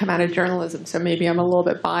I come out of journalism, so maybe I'm a little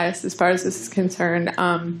bit biased as far as this is concerned,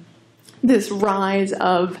 this rise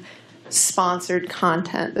of sponsored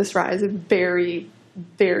content, this rise of very,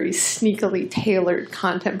 very sneakily tailored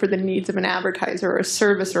content for the needs of an advertiser or a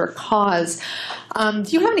service or a cause. Do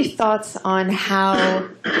you have any thoughts on how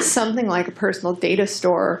something like a personal data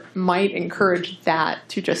store might encourage that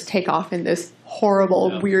to just take off in this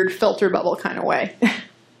horrible, weird filter bubble kind of way?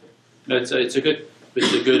 It's a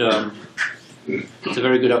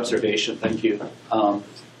very good observation. Thank you.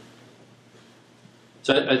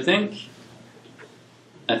 So I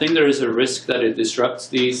think there is a risk that it disrupts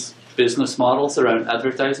these business models around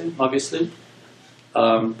advertising, obviously.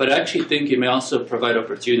 But I actually think it may also provide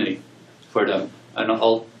opportunity for them. And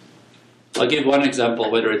I'll give one example,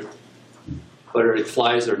 whether it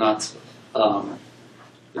flies or not.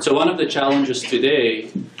 So one of the challenges today,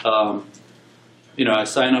 I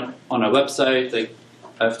sign up on a website.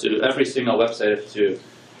 Every single website, I have to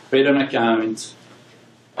create an account,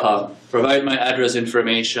 provide my address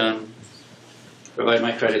information, provide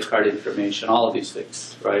my credit card information, all of these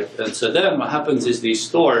things, right? And so then what happens is these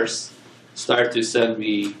stores start to send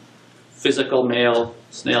me physical mail,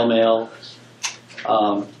 snail mail,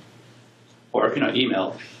 or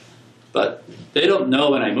email, but they don't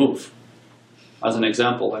know when I move, as an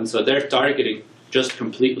example. And so their targeting just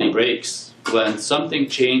completely breaks when something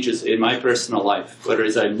changes in my personal life, whether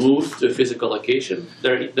it's I move to a physical location,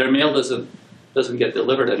 their mail doesn't get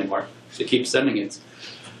delivered anymore. They keep sending it.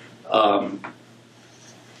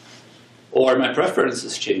 Or my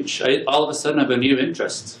preferences change. All of a sudden I have a new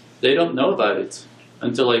interest. They don't know about it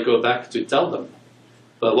until I go back to tell them.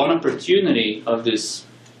 But one opportunity of this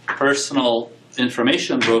personal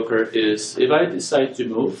information broker is if I decide to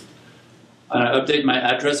move and I update my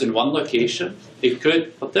address in one location, it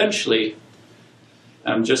could potentially,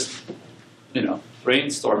 I'm just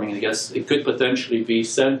brainstorming, I guess, it could potentially be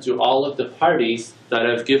sent to all of the parties that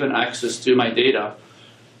have given access to my data,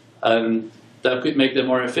 and that could make them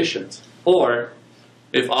more efficient. Or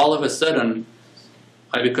if all of a sudden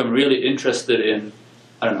I become really interested in,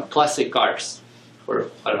 classic cars,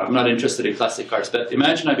 I'm not interested in classic cars, but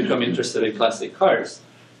imagine I become interested in classic cars.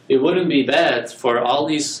 It wouldn't be bad for all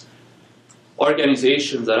these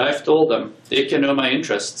organizations that I've told them they can know my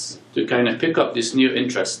interests to kind of pick up this new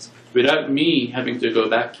interest without me having to go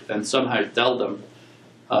back and somehow tell them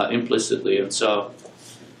implicitly. And so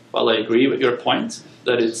while I agree with your point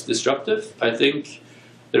that it's disruptive, I think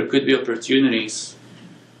there could be opportunities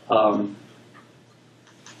to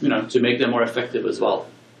make them more effective as well.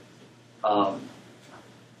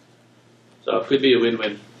 So it could be a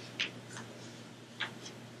win-win.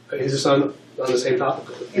 Is this on the same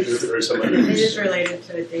topic? It is related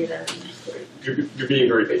to the data. You're being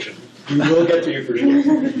very patient. We will get to you for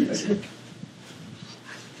sure.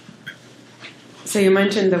 So you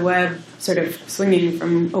mentioned the web sort of swinging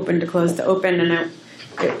from open to closed to open, and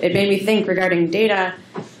it made me think regarding data.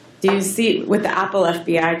 Do you see, with the Apple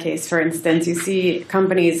FBI case, for instance, you see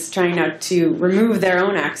companies trying now to remove their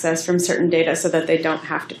own access from certain data so that they don't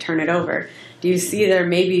have to turn it over? Do you see there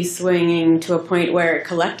maybe swinging to a point where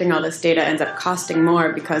collecting all this data ends up costing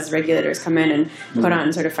more because regulators come in and put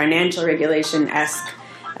on sort of financial regulation-esque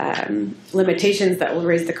limitations that will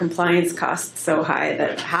raise the compliance costs so high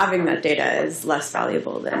that having that data is less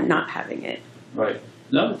valuable than not having it? Right.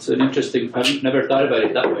 No, it's an interesting, I've never thought about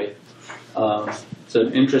it that way. It's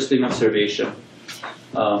an interesting observation.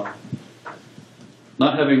 Not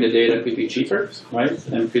having the data could be cheaper, right?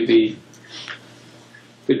 And could be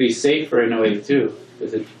safer in a way too,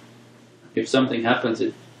 because if something happens,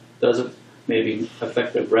 it doesn't maybe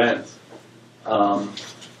affect the brand. So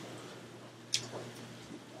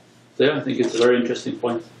yeah, I think it's a very interesting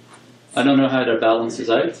point. I don't know how that balances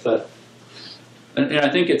out, but and I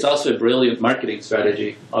think it's also a brilliant marketing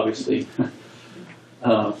strategy, obviously.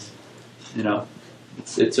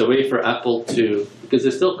 It's a way for Apple to, because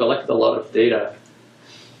they still collect a lot of data,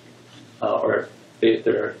 or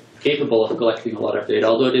they're capable of collecting a lot of data,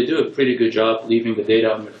 although they do a pretty good job leaving the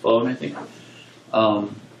data on your phone, I think,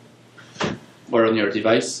 or on your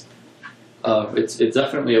device. It's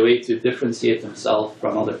definitely a way to differentiate themselves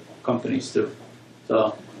from other companies too.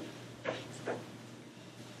 So.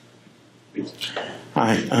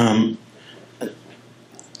 Hi.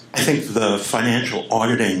 I think the financial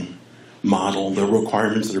auditing model, the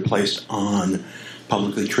requirements that are placed on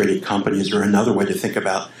publicly traded companies are another way to think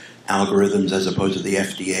about algorithms as opposed to the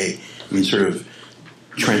FDA. I mean, sort of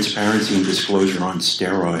transparency and disclosure on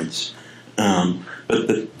steroids. But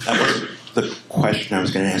that wasn't the question I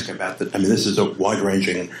was going to ask about. I mean, this is a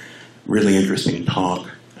wide-ranging, really interesting talk.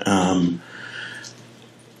 I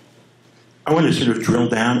want to sort of drill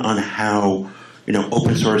down on how,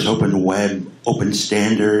 open source, open web, open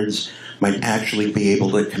standards might actually be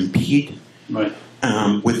able to compete Right.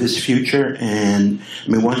 with this future. And I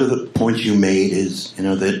mean, one of the points you made is,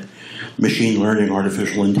 that machine learning,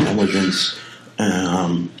 artificial intelligence,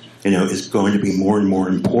 is going to be more and more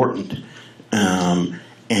important. And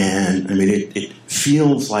I mean, it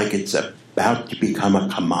feels like it's about to become a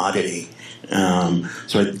commodity.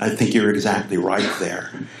 So I think you're exactly right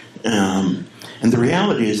there. And the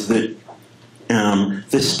reality is that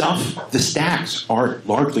the stacks are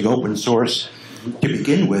largely open source to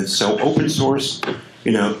begin with. So open source,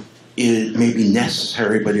 it may be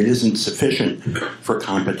necessary, but it isn't sufficient for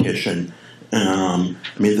competition. I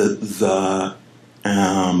mean, the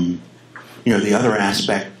other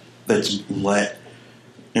aspect that's let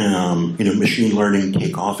machine learning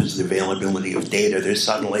take off is the availability of data. There's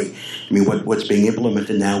suddenly, what's being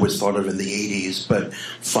implemented now was thought of in the 80s, but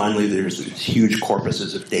finally there's these huge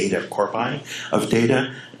corpuses of data, corpi of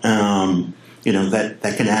data,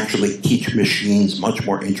 that can actually teach machines much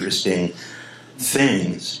more interesting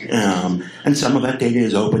things. And some of that data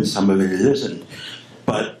is open, some of it isn't.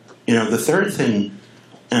 But, the third thing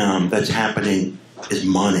that's happening is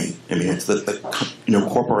money. I mean, it's the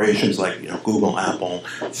corporations like Google, Apple,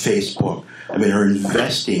 Facebook. I mean, are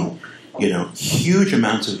investing huge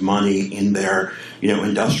amounts of money in their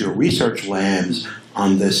industrial research labs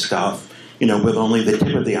on this stuff. With only the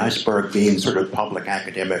tip of the iceberg being sort of public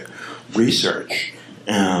academic research.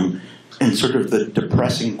 And sort of the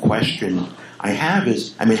depressing question I have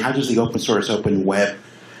is, I mean, how does the open source, open web,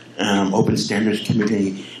 open standards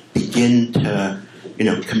community begin to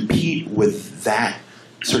compete with that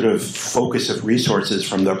sort of focus of resources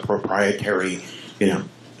from the proprietary,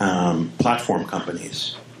 platform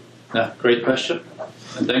companies? Yeah, great question,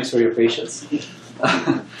 and thanks for your patience.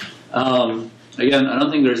 Again, I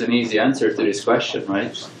don't think there's an easy answer to this question,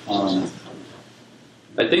 right?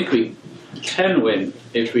 I think we can win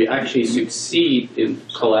if we actually succeed in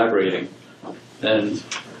collaborating. And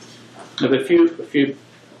I have a few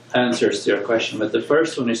answers to your question, but the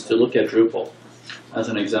first one is to look at Drupal as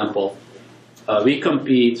an example. We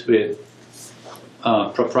compete with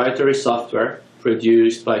proprietary software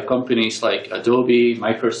produced by companies like Adobe,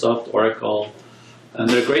 Microsoft, Oracle, and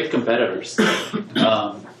they're great competitors.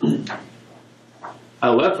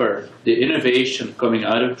 However, the innovation coming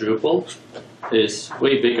out of Drupal is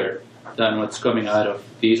way bigger than what's coming out of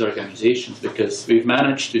these organizations, because we've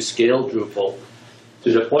managed to scale Drupal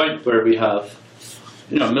to the point where we have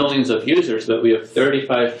millions of users, but we have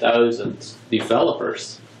 35,000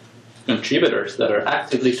 developers, contributors that are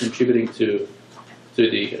actively contributing to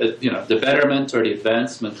the betterment or the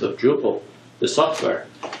advancement of Drupal, the software.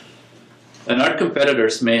 And our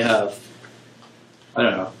competitors may have, I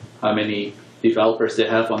don't know how many developers they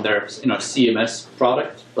have on their CMS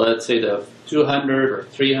product, but let's say they have 200 or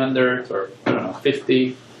 300 or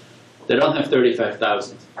 50. They don't have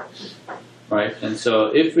 35,000, right? And so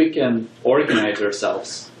if we can organize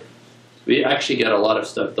ourselves, we actually get a lot of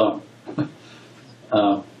stuff done.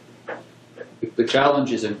 The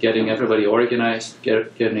challenge is in getting everybody organized,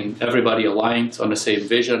 getting everybody aligned on the same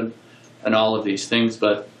vision and all of these things,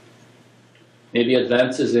 but maybe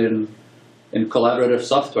advances in collaborative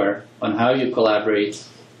software on how you collaborate,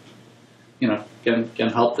 can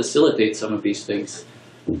help facilitate some of these things.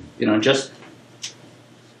 When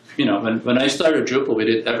I started Drupal, we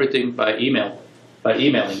did everything by emailing.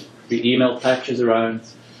 We emailed patches around.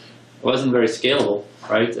 It wasn't very scalable,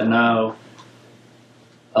 right? And now,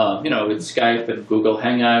 with Skype and Google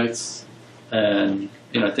Hangouts and,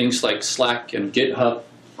 things like Slack and GitHub,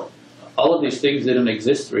 all of these things didn't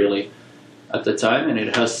exist really at the time, and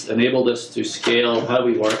it has enabled us to scale how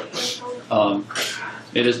we work.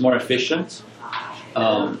 It is more efficient.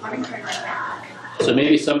 So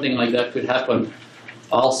maybe something like that could happen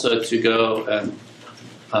also, to go and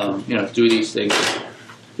do these things,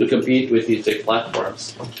 to compete with these big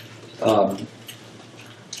platforms.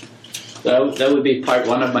 That would be part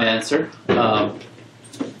one of my answer.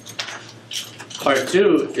 Part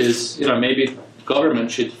two is, maybe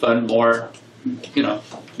government should fund more,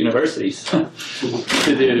 universities to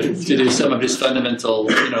do some of this fundamental,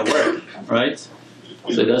 work, right?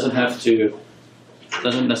 So it doesn't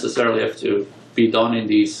necessarily have to be done in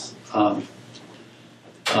these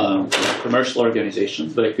commercial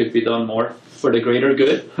organizations, but it could be done more for the greater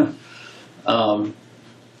good.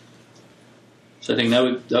 So I think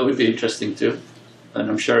that would be interesting too, and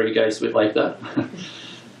I'm sure you guys would like that.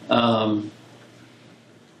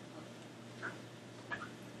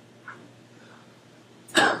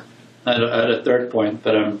 I had a third point,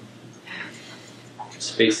 but I'm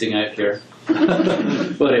spacing out here.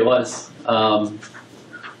 What it was.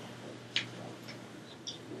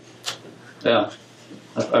 Yeah,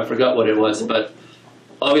 I forgot what it was, but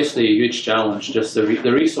obviously a huge challenge. Just the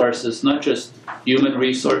resources, not just human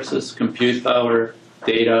resources, compute power,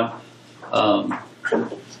 data.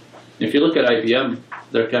 If you look at IBM,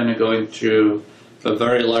 they're kind of going through a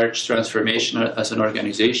very large transformation as an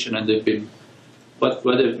organization, and they've been,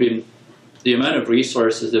 the amount of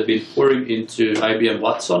resources they've been pouring into IBM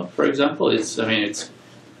Watson, for example, it's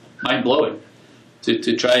mind-blowing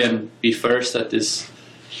to try and be first at this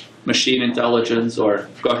machine intelligence or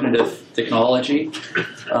cognitive technology.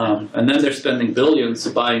 And then they're spending billions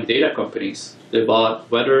buying data companies. They bought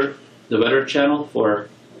the Weather Channel for,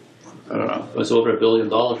 I don't know, it was over $1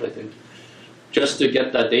 billion, I think, just to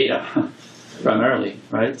get that data, primarily,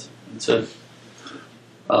 right? And so,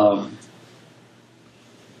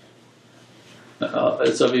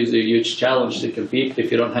 it's obviously a huge challenge to compete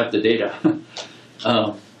if you don't have the data.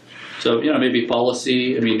 So, maybe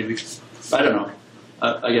policy, I don't know.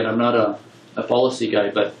 Again, I'm not a policy guy,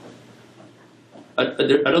 but I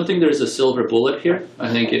don't think there's a silver bullet here. I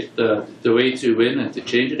think the way to win and to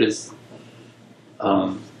change it is,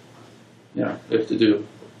 you have to do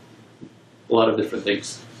a lot of different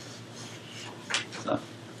things. So.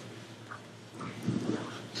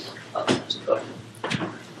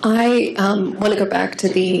 I want to go back to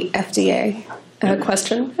the FDA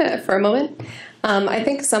question for a moment. I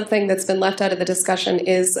think something that's been left out of the discussion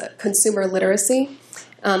is consumer literacy.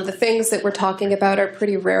 The things that we're talking about are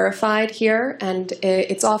pretty rarefied here, and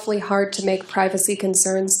it's awfully hard to make privacy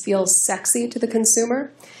concerns feel sexy to the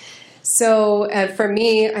consumer. So for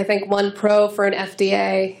me, I think one pro for an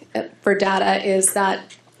FDA for data is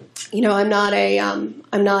that, I'm not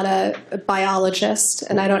a biologist,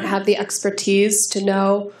 and I don't have the expertise to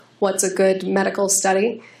know what's a good medical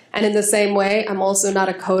study. And in the same way, I'm also not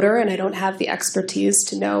a coder, and I don't have the expertise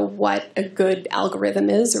to know what a good algorithm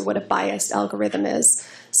is or what a biased algorithm is.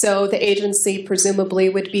 So the agency presumably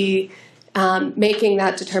would be making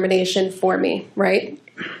that determination for me, right?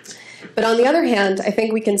 But on the other hand, I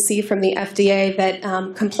think we can see from the FDA that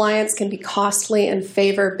compliance can be costly and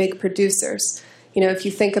favor big producers. If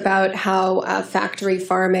you think about how factory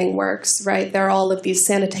farming works, right, there are all of these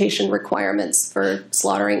sanitation requirements for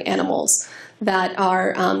slaughtering animals that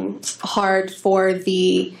are hard for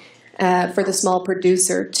the small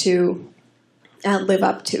producer to live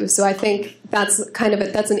up to. So I think that's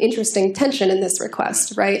an interesting tension in this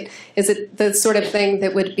request, right? Is it the sort of thing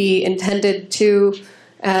that would be intended to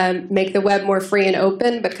make the web more free and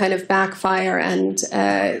open, but kind of backfire and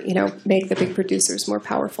make the big producers more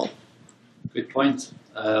powerful? Good point.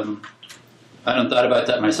 I hadn't thought about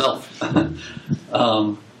that myself.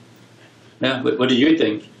 Yeah, what do you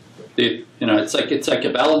think? It's like a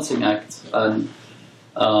balancing act, and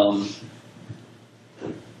I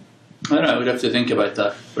don't know. We'd have to think about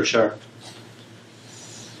that for sure.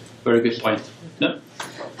 Very good point. No?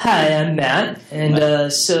 Hi, I'm Matt,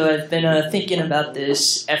 and so I've been thinking about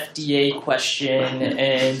this FDA question,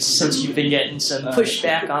 and since you've been getting some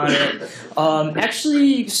pushback on it,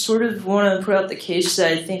 actually sort of want to put out the case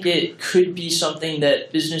that I think it could be something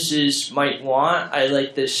that businesses might want. I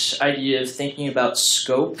like this idea of thinking about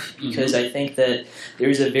scope, because I think that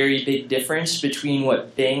there's a very big difference between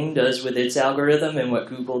what Bing does with its algorithm and what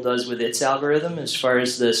Google does with its algorithm as far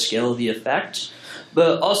as the scale of the effect.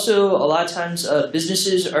 But also, a lot of times,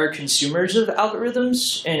 businesses are consumers of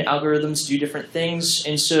algorithms, and algorithms do different things.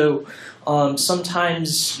 And so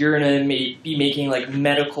sometimes you're going to be making like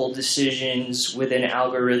medical decisions with an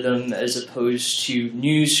algorithm as opposed to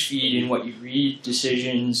newsfeed and what you read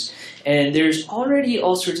decisions. And there's already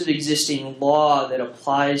all sorts of existing law that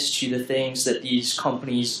applies to the things that these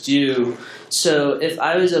companies do. So if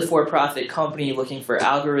I was a for-profit company looking for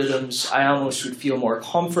algorithms, I almost would feel more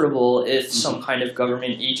comfortable if some kind of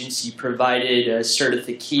government agency provided a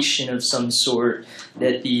certification of some sort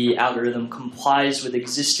that the algorithm complies with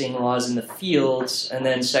existing laws in the field, and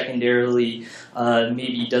then secondarily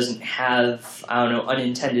maybe doesn't have,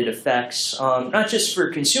 unintended effects, not just for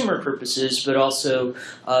consumer purposes, but also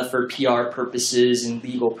for PR purposes and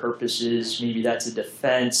legal purposes. Maybe that's a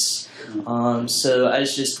defense. So I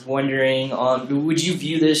was just wondering, would you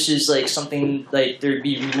view this as like something like there'd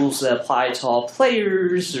be rules that apply to all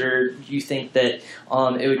players, or do you think that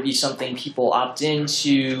it would be something people opt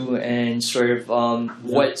into, and sort of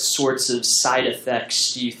what sorts of side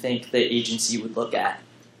effects do you think the agency would look at?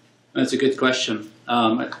 That's a good question.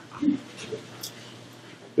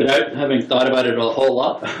 Without having thought about it a whole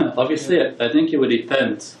lot, obviously, I think it would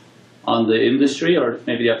depend on the industry or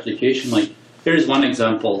maybe the application. Like, here's one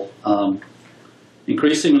example.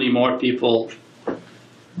 Increasingly more people,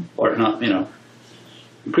 or not,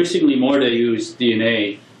 increasingly more they use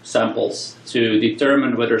DNA samples to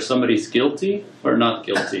determine whether somebody's guilty or not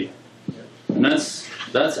guilty. And that's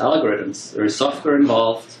algorithms. There is software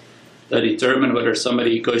involved that determine whether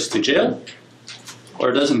somebody goes to jail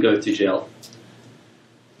or doesn't go to jail.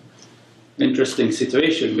 Interesting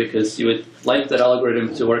situation, because you would like that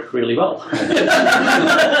algorithm to work really well.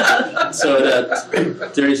 So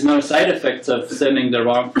that there is no side effects of sending the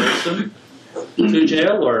wrong person to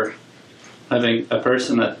jail or having a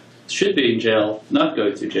person that should be in jail not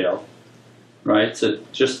go to jail, right? So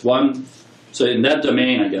just one, so in that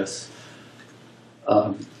domain, I guess,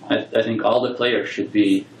 I think all the players should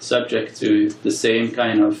be subject to the same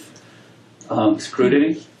kind of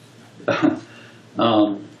scrutiny.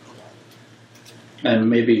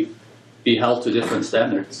 And maybe be held to different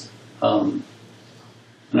standards.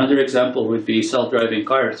 Another example would be self-driving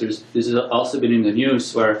cars. This has also been in the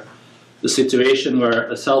news, where the situation where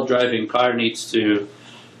a self-driving car needs to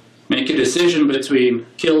make a decision between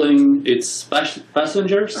killing its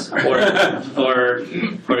passengers or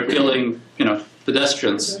killing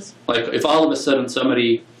pedestrians. Like if all of a sudden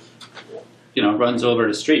somebody runs over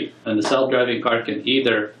the street, and the self-driving car can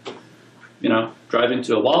either drive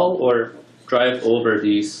into a wall or drive over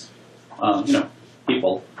these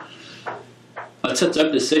people. It's a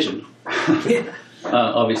tough decision,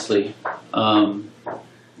 obviously. I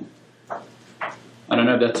don't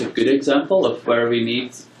know if that's a good example of where we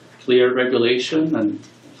need clear regulation,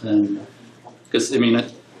 and because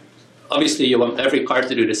obviously you want every car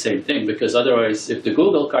to do the same thing, because otherwise, if the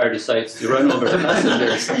Google car decides to run over the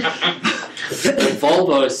passengers, if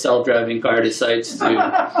Volvo's self-driving car decides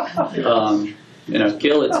to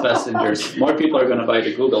kill its passengers, more people are going to buy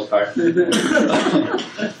the Google car.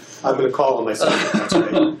 I'm going to call on myself. That's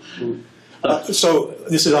right. So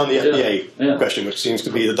this is on the FDA question, which seems to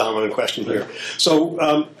be the dominant question here. So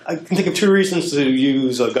I can think of two reasons to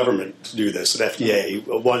use a government to do this at FDA.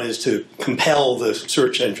 One is to compel the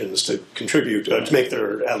search engines to contribute, to make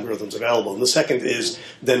their algorithms available. And the second is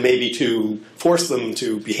then maybe to force them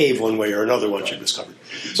to behave one way or another once you've discovered.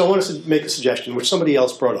 So I want to make a suggestion, which somebody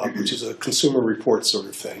else brought up, which is a consumer report sort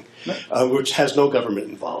of thing, which has no government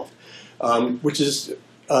involved, which is...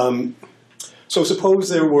 So suppose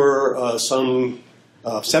there were some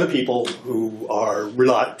set of people who are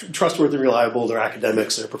trustworthy, reliable, they're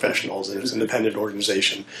academics, they're professionals, and it's an independent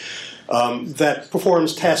organization that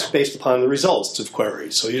performs tasks based upon the results of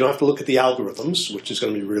queries. So you don't have to look at the algorithms, which is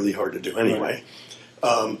going to be really hard to do anyway.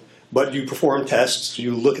 But you perform tests,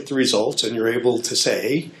 you look at the results, and you're able to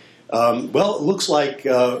say, well, it looks like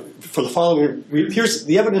for the following,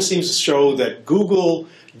 the evidence seems to show that Google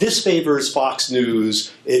disfavors Fox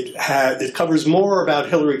News. It covers more about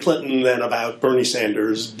Hillary Clinton than about Bernie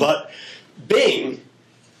Sanders, but Bing,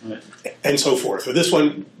 and so forth. For this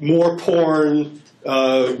one, more porn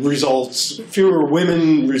results, fewer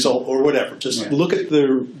women result, or whatever. Just look at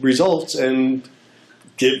the results and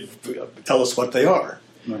tell us what they are.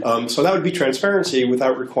 So that would be transparency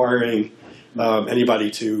without requiring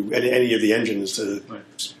anybody any of the engines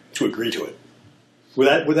to agree to it. Would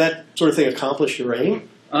that sort of thing accomplish your aim?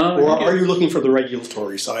 Or are you looking for the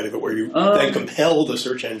regulatory side of it, where you then compel the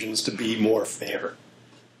search engines to be more fair?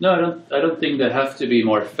 No, I don't think they have to be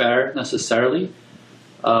more fair necessarily.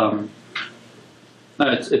 No,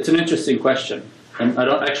 it's an interesting question, and I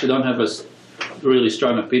don't have a really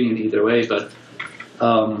strong opinion either way. But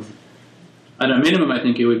at a minimum, I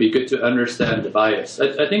think it would be good to understand the bias.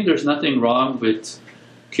 I think there's nothing wrong with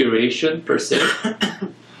curation per se. I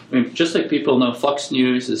mean, just like people know Fox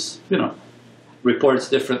News is reports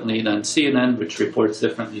differently than CNN, which reports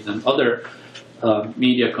differently than other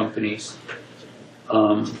media companies.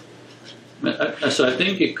 So I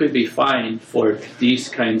think it could be fine for these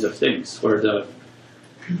kinds of things, for the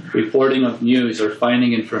reporting of news or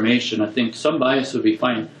finding information. I think some bias would be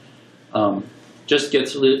fine. Just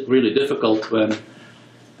gets really difficult when,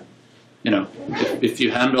 if you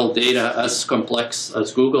handle data as complex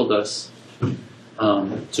as Google does,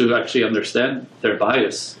 to actually understand their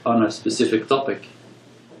bias on a specific topic.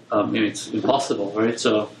 It's impossible, right?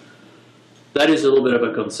 So that is a little bit of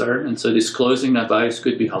a concern, and so disclosing that bias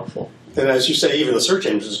could be helpful. And as you say, even the search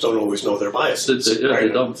engines don't always know their biases. They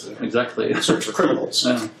don't, exactly. Search for criminals.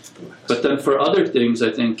 Yeah. But then for other things,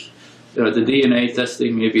 I think the DNA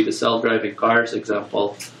testing, maybe the self-driving cars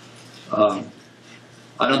example, I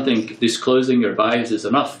don't think disclosing your bias is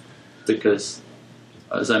enough, because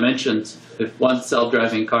as I mentioned, if one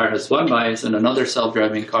self-driving car has one bias and another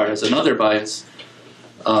self-driving car has another bias,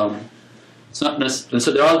 It's not and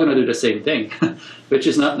so they're all going to do the same thing, which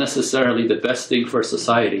is not necessarily the best thing for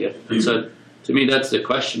society. And so, to me, that's the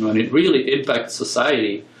question. When it really impacts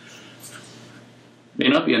society, it may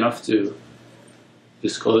not be enough to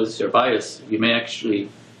disclose your bias. You may actually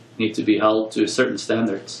need to be held to certain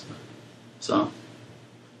standards. So.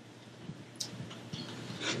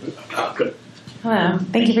 Good. Hello,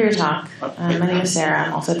 thank you for your talk. My name is Sarah,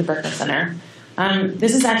 I'm also at the Berkman Center.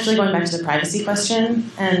 This is actually going back to the privacy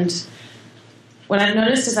question, and what I've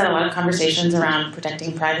noticed is that a lot of conversations around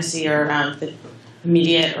protecting privacy are around the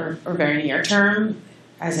immediate or very near term,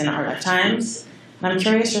 as in our lifetimes. And I'm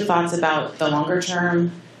curious your thoughts about the longer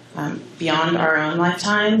term, beyond our own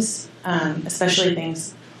lifetimes, especially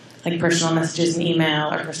things like personal messages in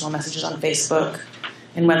email or personal messages on Facebook,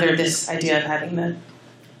 and whether this idea of having the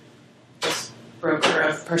broker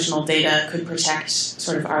of personal data could protect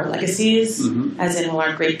sort of our legacies, as in will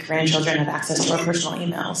our great-grandchildren have access to our personal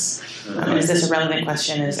emails? Is this a relevant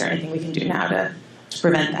question? Is there anything we can do now to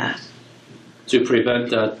prevent that? To prevent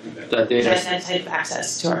that data? That type of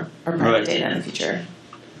access to our private data in the future.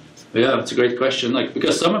 Yeah, it's a great question. Like,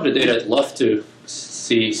 because some of the data I'd love to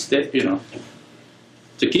see, to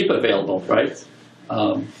keep available, right?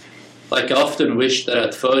 Like I often wish that I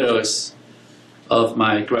had photos of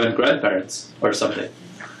my grandparents or something.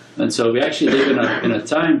 And so we actually live in a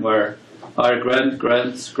time where our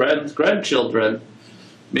grandchildren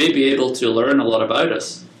may be able to learn a lot about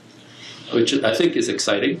us, which I think is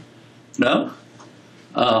exciting. No?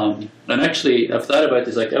 And actually, I've thought about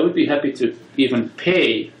this, like I would be happy to even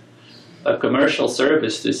pay a commercial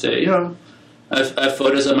service to say, I have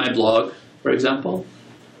photos on my blog, for example.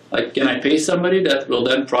 Like, can I pay somebody that will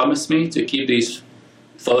then promise me to keep these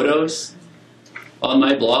photos on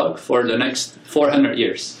my blog for the next 400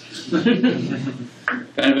 years? Kind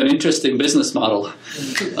of an interesting business model.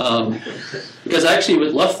 Because I actually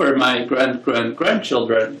would love for my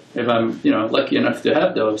grandchildren, if I'm lucky enough to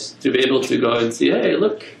have those, to be able to go and see, hey,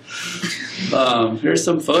 look, here's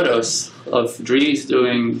some photos of Dries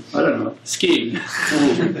doing, I don't know, skiing.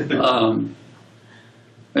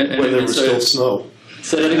 When there was still snow.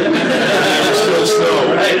 Say that again?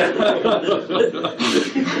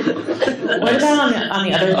 What about on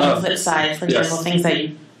the other flip side, for example, things that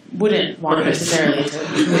you wouldn't want necessarily to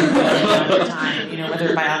over time,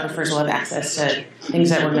 whether biographers will have access to things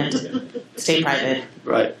that were meant to stay private.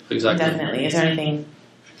 Right, exactly. Definitely. Is there anything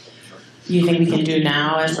you think we can do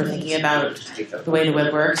now as we're thinking about the way the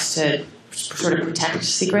web works to sort of protect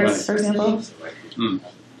secrets, for example?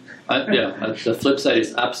 The flip side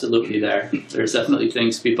is absolutely there. There's definitely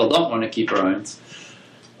things people don't want to keep around,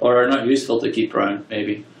 or are not useful to keep around,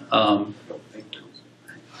 maybe. But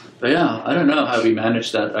yeah, I don't know how we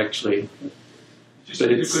manage that actually.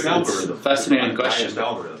 But it's a fascinating question.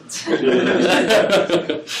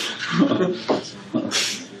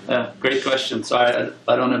 Yeah, great question. Sorry,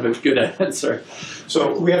 I don't have a good answer.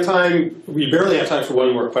 So we have time. We barely have time for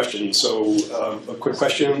one more question. So a quick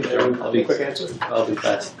question and a quick answer. I'll be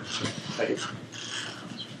fast. Thank you.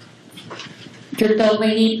 Your talk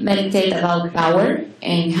made meditate about power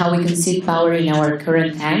and how we conceive power in our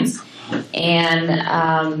current times.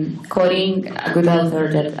 And quoting a good author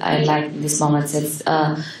that I like in this moment says,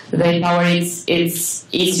 the power it's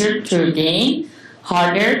easier to gain,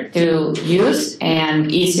 harder to use,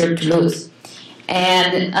 and easier to lose.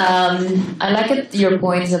 And I like your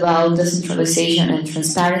points about decentralization and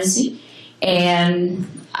transparency. And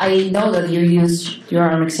I know that you used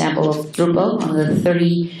your own example of Drupal on the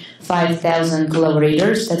 35,000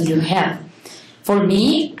 collaborators that you have. For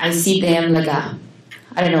me, I see them like a,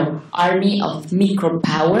 army of micro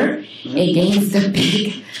power against the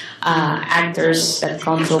big actors that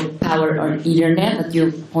control power on internet that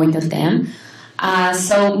you point at them.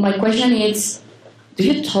 So my question is, do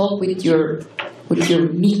you talk with your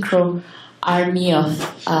micro army of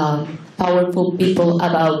powerful people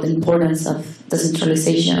about the importance of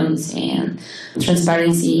decentralizations and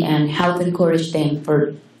transparency and how to encourage them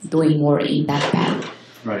for doing more in that path?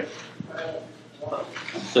 Right.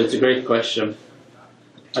 So it's a great question.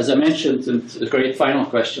 As I mentioned, it's a great final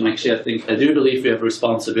question. Actually, I do believe we have a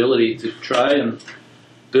responsibility to try and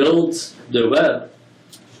build the web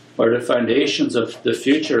or the foundations of the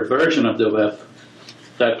future version of the web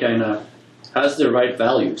that kind of has the right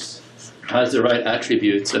values, has the right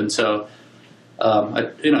attributes. And so, I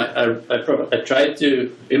tried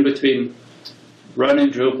to, in between running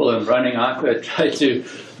Drupal and running Aqua, I tried to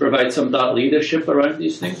provide some thought leadership around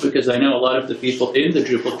these things because I know a lot of the people in the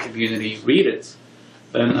Drupal community read it.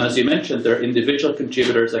 And as you mentioned, there are individual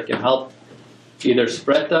contributors that can help either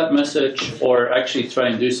spread that message or actually try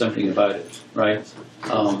and do something about it, right?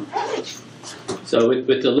 So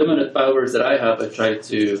with the limited powers that I have, I try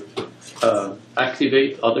to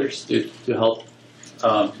activate others to help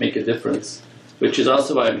make a difference, which is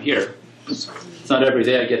also why I'm here. It's not every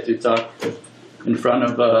day I get to talk in front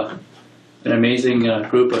of an amazing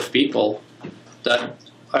group of people that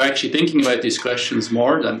are actually thinking about these questions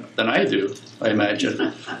more than I do, I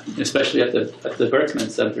imagine, especially at the Berkman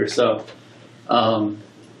Center. So, I'm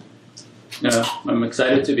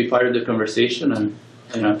excited to be part of the conversation, and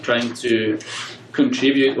I'm trying to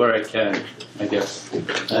contribute where I can, I guess,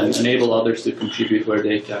 and enable others to contribute where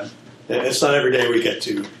they can. And it's not every day we get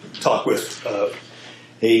to talk with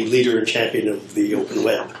a leader and champion of the open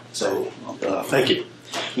web. So, thank you.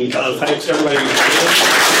 Thanks, everybody.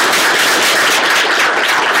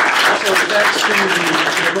 So thanks to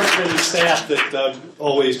the Berkman staff that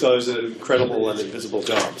always does an incredible and invisible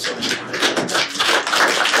job. So.